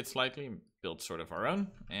rewrite it slightly and build sort of our own.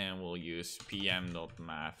 And we'll use pm.math.sum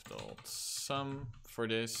for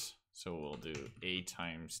this. So we'll do a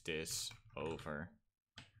times this over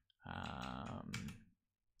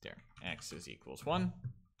there, x is equals 1.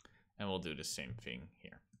 And we'll do the same thing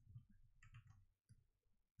here.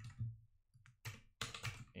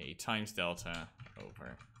 A times delta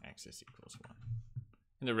over x is equals 1.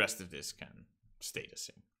 And the rest of this can stay the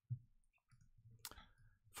same.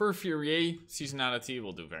 For Fourier seasonality,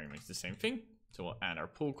 we'll do very much the same thing. So we'll add our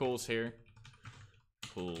pool calls here.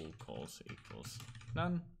 Pool calls equals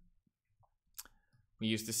none. We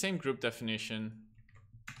use the same group definition.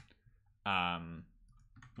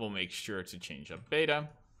 We'll make sure to change up beta.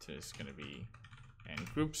 So it's going to be n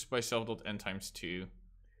groups by self.n times 2.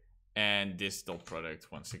 And this dot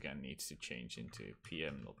product once again needs to change into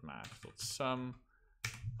pm.math.sum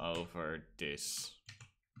over this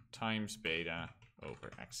times beta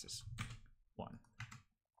over x is 1.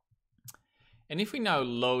 And if we now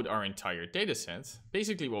load our entire data set,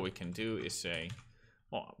 basically what we can do is say,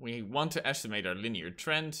 well, we want to estimate our linear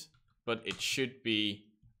trend, but it should be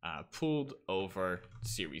pooled over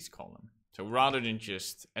series column. So rather than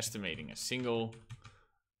just estimating a single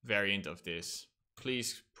variant of this,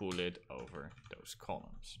 please pool it over those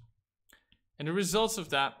columns. And the results of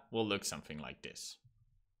that will look something like this.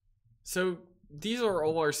 So these are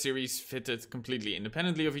all our series fitted completely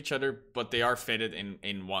independently of each other, but they are fitted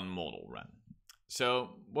in one model run.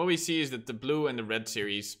 So what we see is that the blue and the red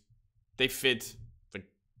series, they fit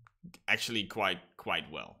actually quite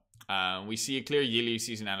well. We see a clear yearly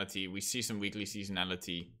seasonality. We see some weekly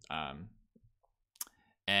seasonality.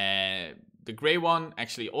 And the gray one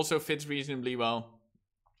actually also fits reasonably well,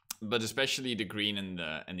 but especially the green and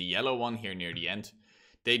the yellow one here near the end,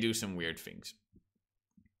 they do some weird things.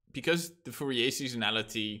 Because the Fourier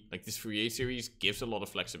seasonality, like this Fourier series, gives a lot of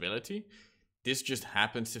flexibility, this just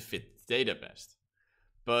happens to fit the data best.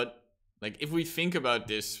 But like if we think about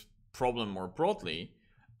this problem more broadly,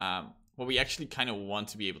 what we actually kind of want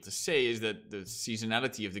to be able to say is that the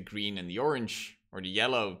seasonality of the green and the orange or the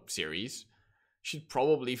yellow series should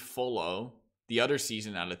probably follow the other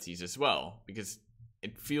seasonalities as well, because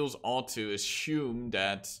it feels odd to assume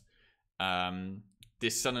that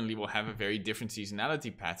this suddenly will have a very different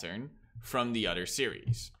seasonality pattern from the other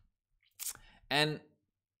series. And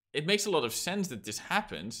it makes a lot of sense that this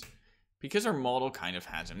happens because our model kind of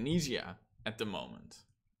has amnesia at the moment,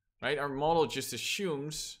 right? Our model just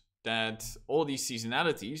assumes that all these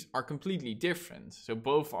seasonalities are completely different. So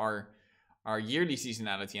both our yearly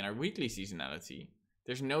seasonality and our weekly seasonality,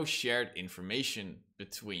 there's no shared information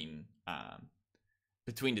between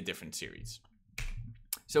the different series.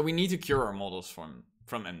 So we need to cure our models from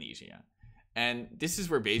amnesia. And this is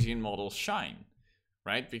where Bayesian models shine,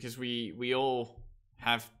 right? Because we all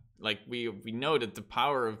have, like, we know that the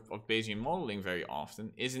power of Bayesian modeling very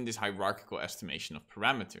often is in this hierarchical estimation of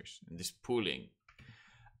parameters, and this pooling.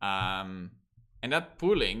 And that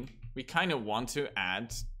pooling, we kind of want to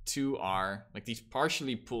add to our, like, these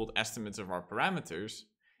partially pooled estimates of our parameters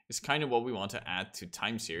is kind of what we want to add to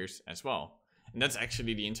time series as well. And that's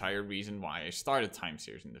actually the entire reason why I started time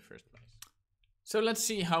series in the first place. So let's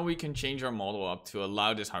see how we can change our model up to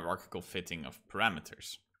allow this hierarchical fitting of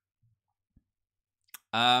parameters.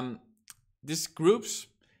 This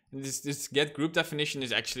get group definition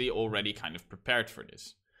is actually already kind of prepared for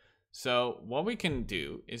this. So what we can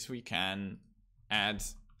do is we can add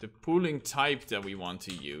the pooling type that we want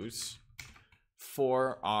to use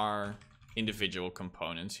for our individual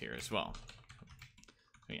components here as well.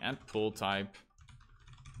 We add pool type.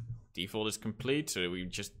 Default is complete, so we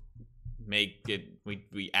just make it,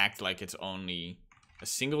 we act like it's only a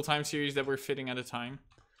single time series that we're fitting at a time.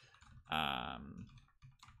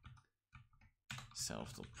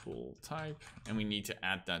 Self.pool type, and we need to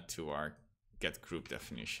add that to our get group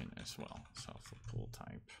definition as well. Self.pool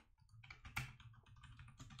type.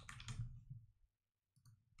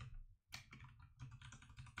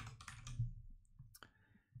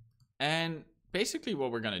 And basically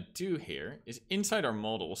what we're going to do here is inside our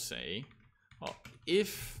model say, well,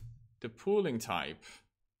 if the pooling type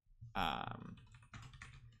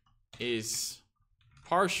is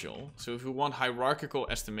partial, so if we want hierarchical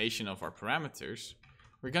estimation of our parameters,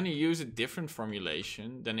 we're going to use a different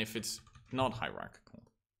formulation than if it's not hierarchical.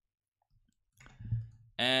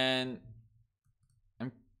 And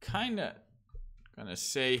I'm kind of going to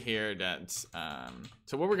say here that,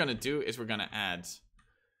 so what we're going to do is we're going to add,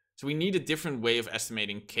 so we need a different way of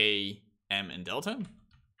estimating K, M, and delta. And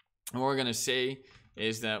what we're going to say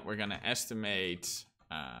is that we're going to estimate,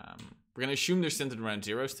 we're going to assume they're centered around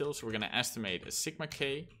 0 still. So we're going to estimate a sigma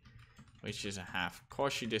K, which is a half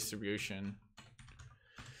Cauchy distribution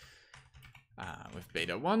with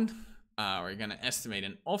beta 1. We're going to estimate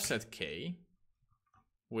an offset K,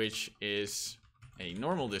 which is a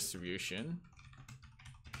normal distribution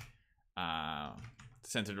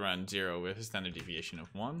centered around 0 with a standard deviation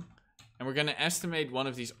of 1. And we're going to estimate one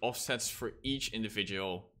of these offsets for each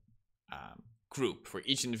individual group, for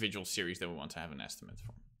each individual series that we want to have an estimate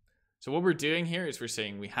for. So what we're doing here is we're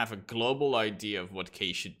saying we have a global idea of what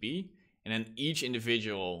K should be, and then each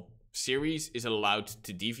individual series is allowed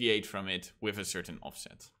to deviate from it with a certain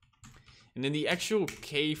offset. And then the actual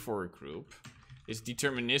K for a group is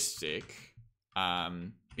deterministic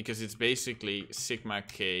because it's basically sigma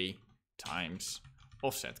K times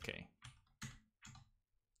offset K.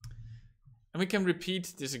 And we can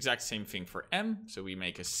repeat this exact same thing for M. So we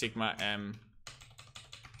make a sigma M.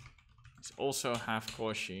 It's also half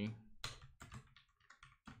Cauchy.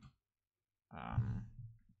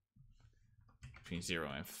 Between 0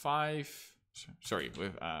 and 5. Sorry,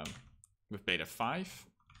 with beta 5.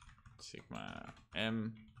 Sigma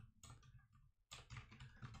M.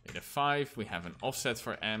 Beta 5. We have an offset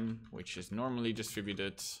for M, which is normally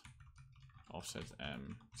distributed. Offset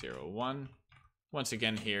M 0, 1. Once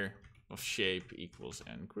again here of shape equals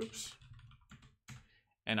n groups.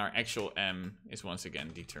 And our actual M is once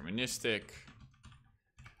again deterministic.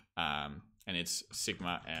 And it's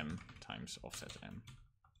sigma M times offset M.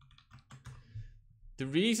 The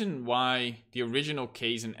reason why the original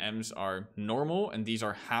K's and M's are normal and these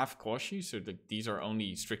are half Cauchy, so that these are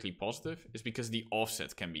only strictly positive, is because the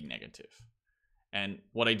offset can be negative. And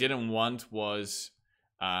what I didn't want was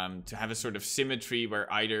to have a sort of symmetry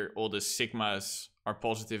where either all the sigmas are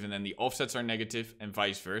positive and then the offsets are negative and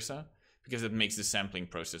vice versa, because it makes the sampling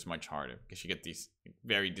process much harder because you get these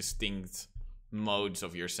very distinct modes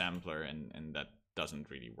of your sampler and that doesn't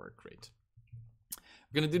really work great.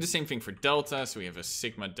 We're going to do the same thing for delta. So we have a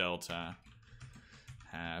sigma delta,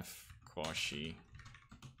 half Cauchy,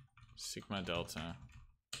 sigma delta.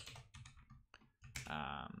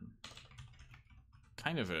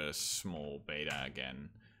 Kind of a small beta again.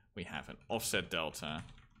 We have an offset delta.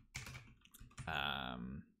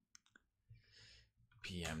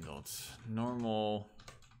 PM dot normal.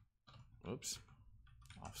 Whoops.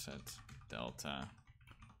 Offset delta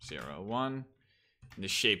 0, 1. The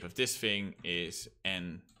shape of this thing is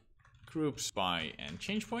n groups by n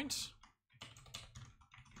change points.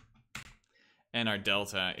 And our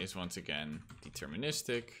delta is once again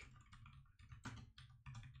deterministic.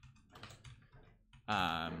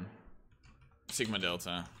 Sigma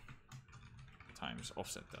delta times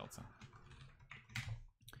offset delta.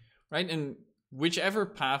 Right, and whichever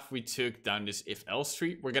path we took down this if-else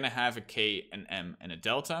tree, we're going to have a K, an M, and a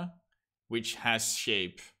delta, which has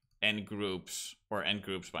shape n groups or n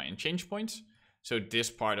groups by n change points. So this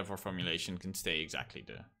part of our formulation can stay exactly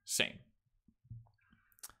the same.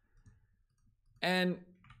 And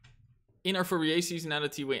in our Fourier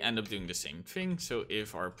seasonality, we end up doing the same thing. So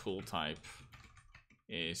if our pool type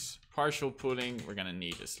is partial pooling, we're going to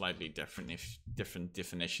need a slightly different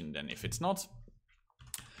definition than if it's not.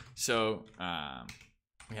 So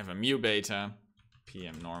we have a mu beta,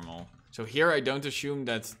 PM normal. So here I don't assume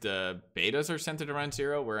that the betas are centered around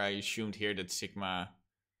 0, where I assumed here that sigma,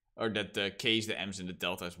 or that the K's, the M's, and the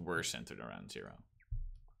deltas were centered around 0.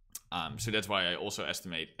 So that's why I also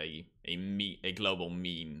estimate a global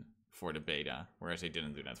mean for the beta, whereas I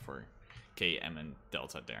didn't do that for K, M, and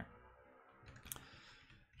delta there.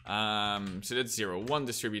 So that's 0, 1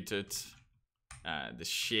 distributed. The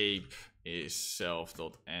shape is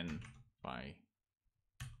self.n by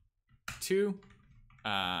 2,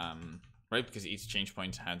 right? Because each change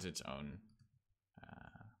point has its own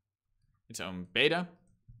beta.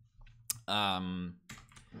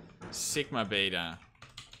 Sigma beta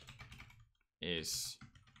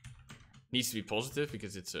needs to be positive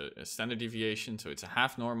because it's a standard deviation, so it's a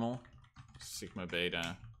half normal. Sigma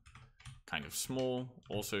beta, kind of small,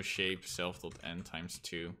 also shape self.n times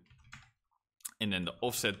 2. And then the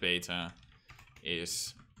offset beta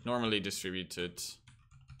is normally distributed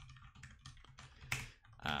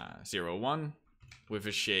 0, 1 with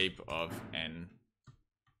a shape of n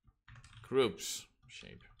groups.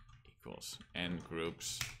 Shape equals n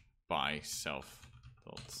groups by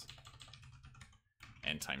self.n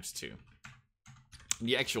times 2.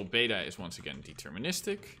 The actual beta is once again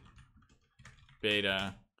deterministic.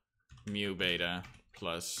 Beta, mu beta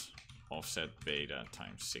plus offset beta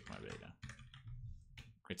times sigma beta.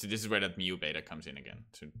 Right, so this is where that mu beta comes in again,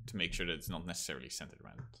 to make sure that it's not necessarily centered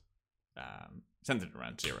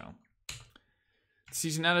around 0.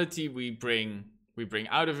 Seasonality we bring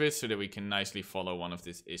out of it so that we can nicely follow one of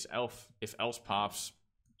this if else paths,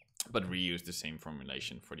 but reuse the same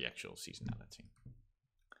formulation for the actual seasonality.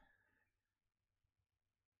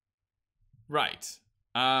 Right.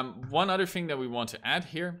 One other thing that we want to add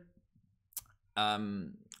here,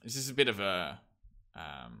 this is a bit of a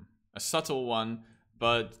subtle one,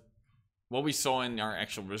 but what we saw in our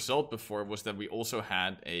actual result before was that we also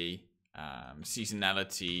had a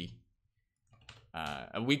seasonality,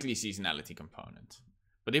 a weekly seasonality component.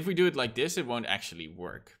 But if we do it like this, it won't actually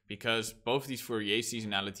work, because both these Fourier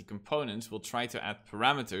seasonality components will try to add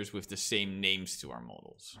parameters with the same names to our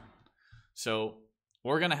models. So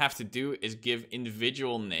what we're going to have to do is give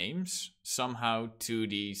individual names somehow to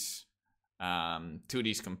these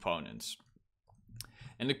components.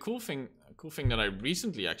 And the cool thing that I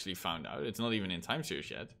recently actually found out, it's not even in time series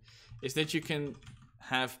yet, is that you can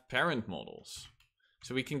have parent models.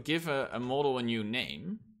 So we can give a model a new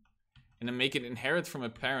name and then make it inherit from a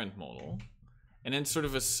parent model, and then sort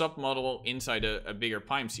of a submodel inside a bigger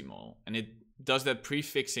PyMC model. And it does that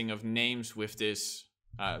prefixing of names with this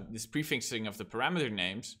prefixing of the parameter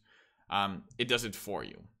names. It does it for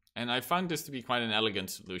you. And I found this to be quite an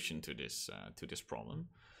elegant solution to this problem.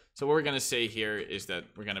 So what we're going to say here is that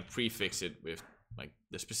we're going to prefix it with like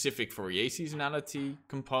the specific Fourier seasonality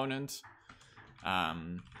component.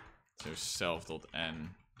 So self.n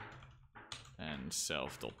and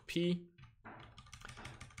self.p.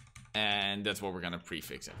 And that's what we're going to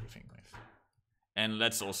prefix everything with. And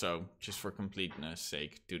let's also, just for completeness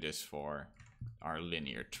sake, do this for our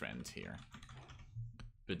linear trend here,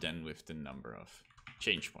 but then with the number of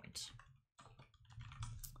change points.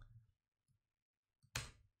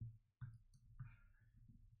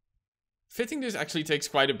 Fitting this actually takes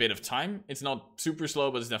quite a bit of time. It's not super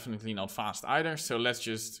slow, but it's definitely not fast either. So let's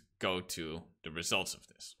just go to the results of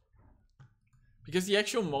this. Because the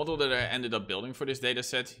actual model that I ended up building for this data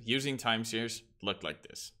set using time series looked like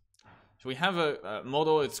this. So we have a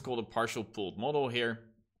model, it's called a partial pooled model here,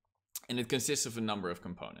 and it consists of a number of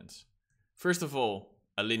components. First of all,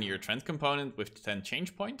 a linear trend component with 10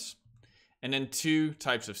 change points, and then 2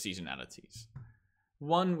 types of seasonalities.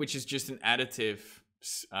 One, which is just an additive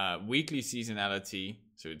weekly seasonality,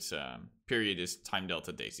 so its period is time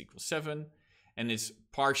delta days equals 7, and it's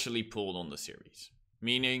partially pooled on the series,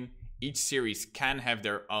 meaning each series can have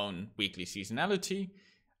their own weekly seasonality,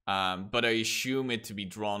 but I assume it to be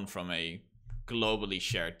drawn from a globally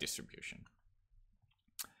shared distribution.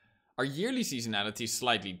 Our yearly seasonality is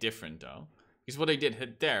slightly different though, because what I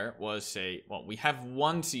did there was say, well, we have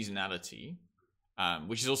one seasonality,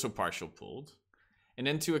 which is also partial pooled, and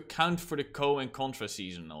then to account for the co and contra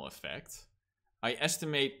seasonal effect, I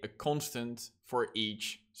estimate a constant for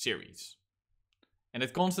each series. And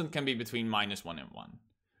that constant can be between -1 and 1.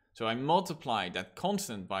 So I multiply that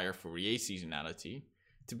constant by our Fourier seasonality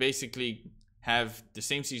to basically have the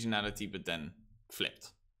same seasonality but then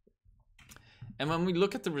flipped. And when we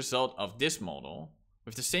look at the result of this model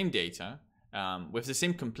with the same data, with the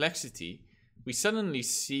same complexity, we suddenly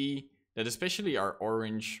see that especially our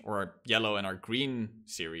orange or our yellow and our green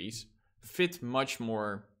series fit much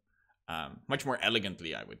more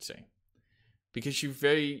elegantly, I would say, because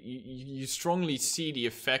you strongly see the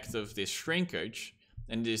effect of this shrinkage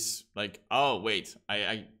and this like, oh wait,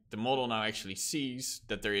 the model now actually sees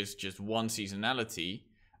that there is just one seasonality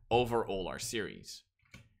over all our series.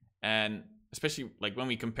 And especially like when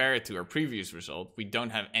we compare it to our previous result, we don't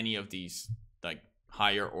have any of these like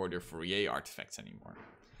higher order Fourier artifacts anymore.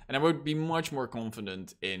 And I would be much more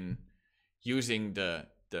confident in using the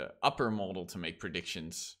upper model to make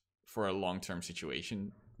predictions for a long-term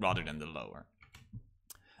situation rather than the lower.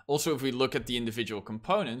 Also, if we look at the individual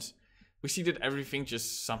components, we see that everything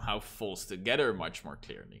just somehow falls together much more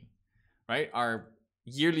clearly, right? Our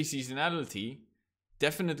yearly seasonality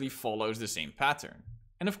definitely follows the same pattern.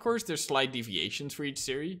 And of course, there's slight deviations for each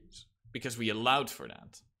series because we allowed for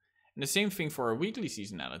that. And the same thing for our weekly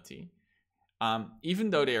seasonality. Even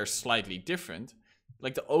though they are slightly different,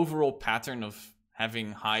 like the overall pattern of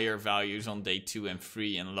having higher values on day 2 and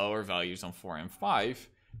 3 and lower values on 4 and 5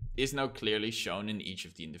 is now clearly shown in each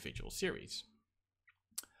of the individual series.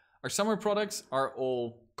 Our summer products are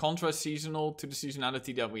all contra-seasonal to the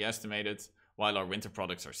seasonality that we estimated, while our winter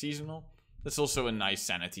products are seasonal. That's also a nice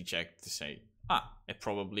sanity check to say, it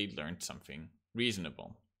probably learned something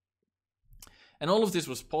reasonable. And all of this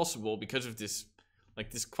was possible because of this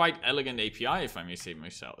quite elegant API, if I may say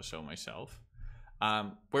so myself,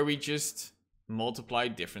 where we just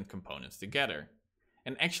multiplied different components together.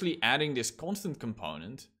 And actually adding this constant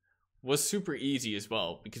component was super easy as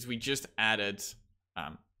well, because we just added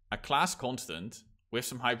a class constant with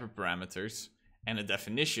some hyperparameters and a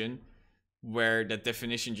definition where that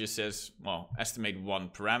definition just says, well, estimate one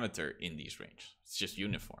parameter in these range. It's just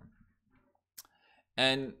uniform.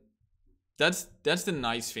 And that's the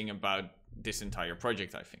nice thing about this entire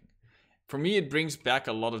project, I think. For me, it brings back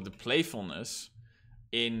a lot of the playfulness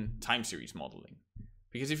in time series modeling.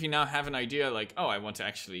 Because if you now have an idea like, I want to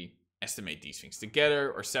actually estimate these things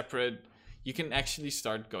together or separate, you can actually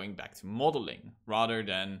start going back to modeling rather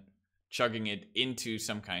than chugging it into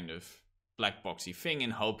some kind of black boxy thing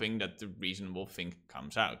and hoping that the reasonable thing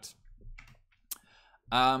comes out.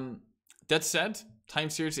 That said, time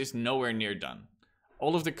series is nowhere near done.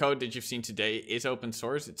 All of the code that you've seen today is open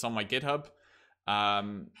source. It's on my GitHub.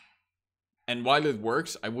 And while it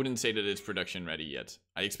works, I wouldn't say that it's production ready yet.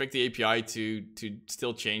 I expect the API to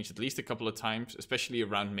still change at least a couple of times, especially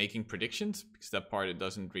around making predictions, because that part, it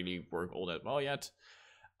doesn't really work all that well yet.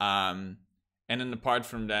 And then apart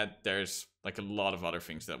from that, there's like a lot of other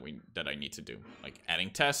things that I need to do, like adding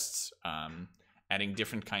tests, adding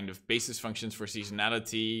different kind of basis functions for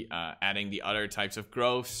seasonality, adding the other types of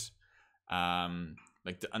growths,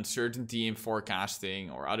 like the uncertainty in forecasting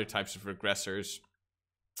or other types of regressors.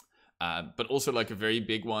 But also like a very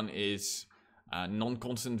big one is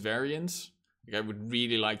non-constant variance. Like I would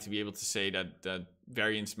really like to be able to say that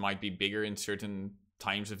variance might be bigger in certain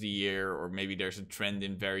times of the year, or maybe there's a trend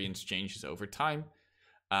in variance changes over time.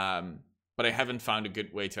 But I haven't found a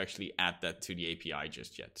good way to actually add that to the API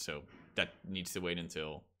just yet. So that needs to wait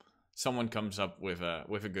until someone comes up with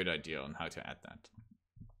a good idea on how to add that.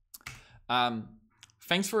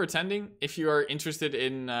 Thanks for attending. If you are interested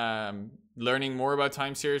in learning more about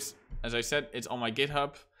time series, as I said, it's on my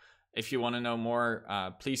GitHub. If you want to know more,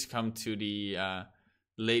 please come to the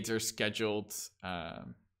later scheduled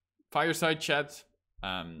fireside chat.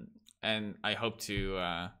 And I hope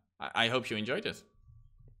you enjoyed it.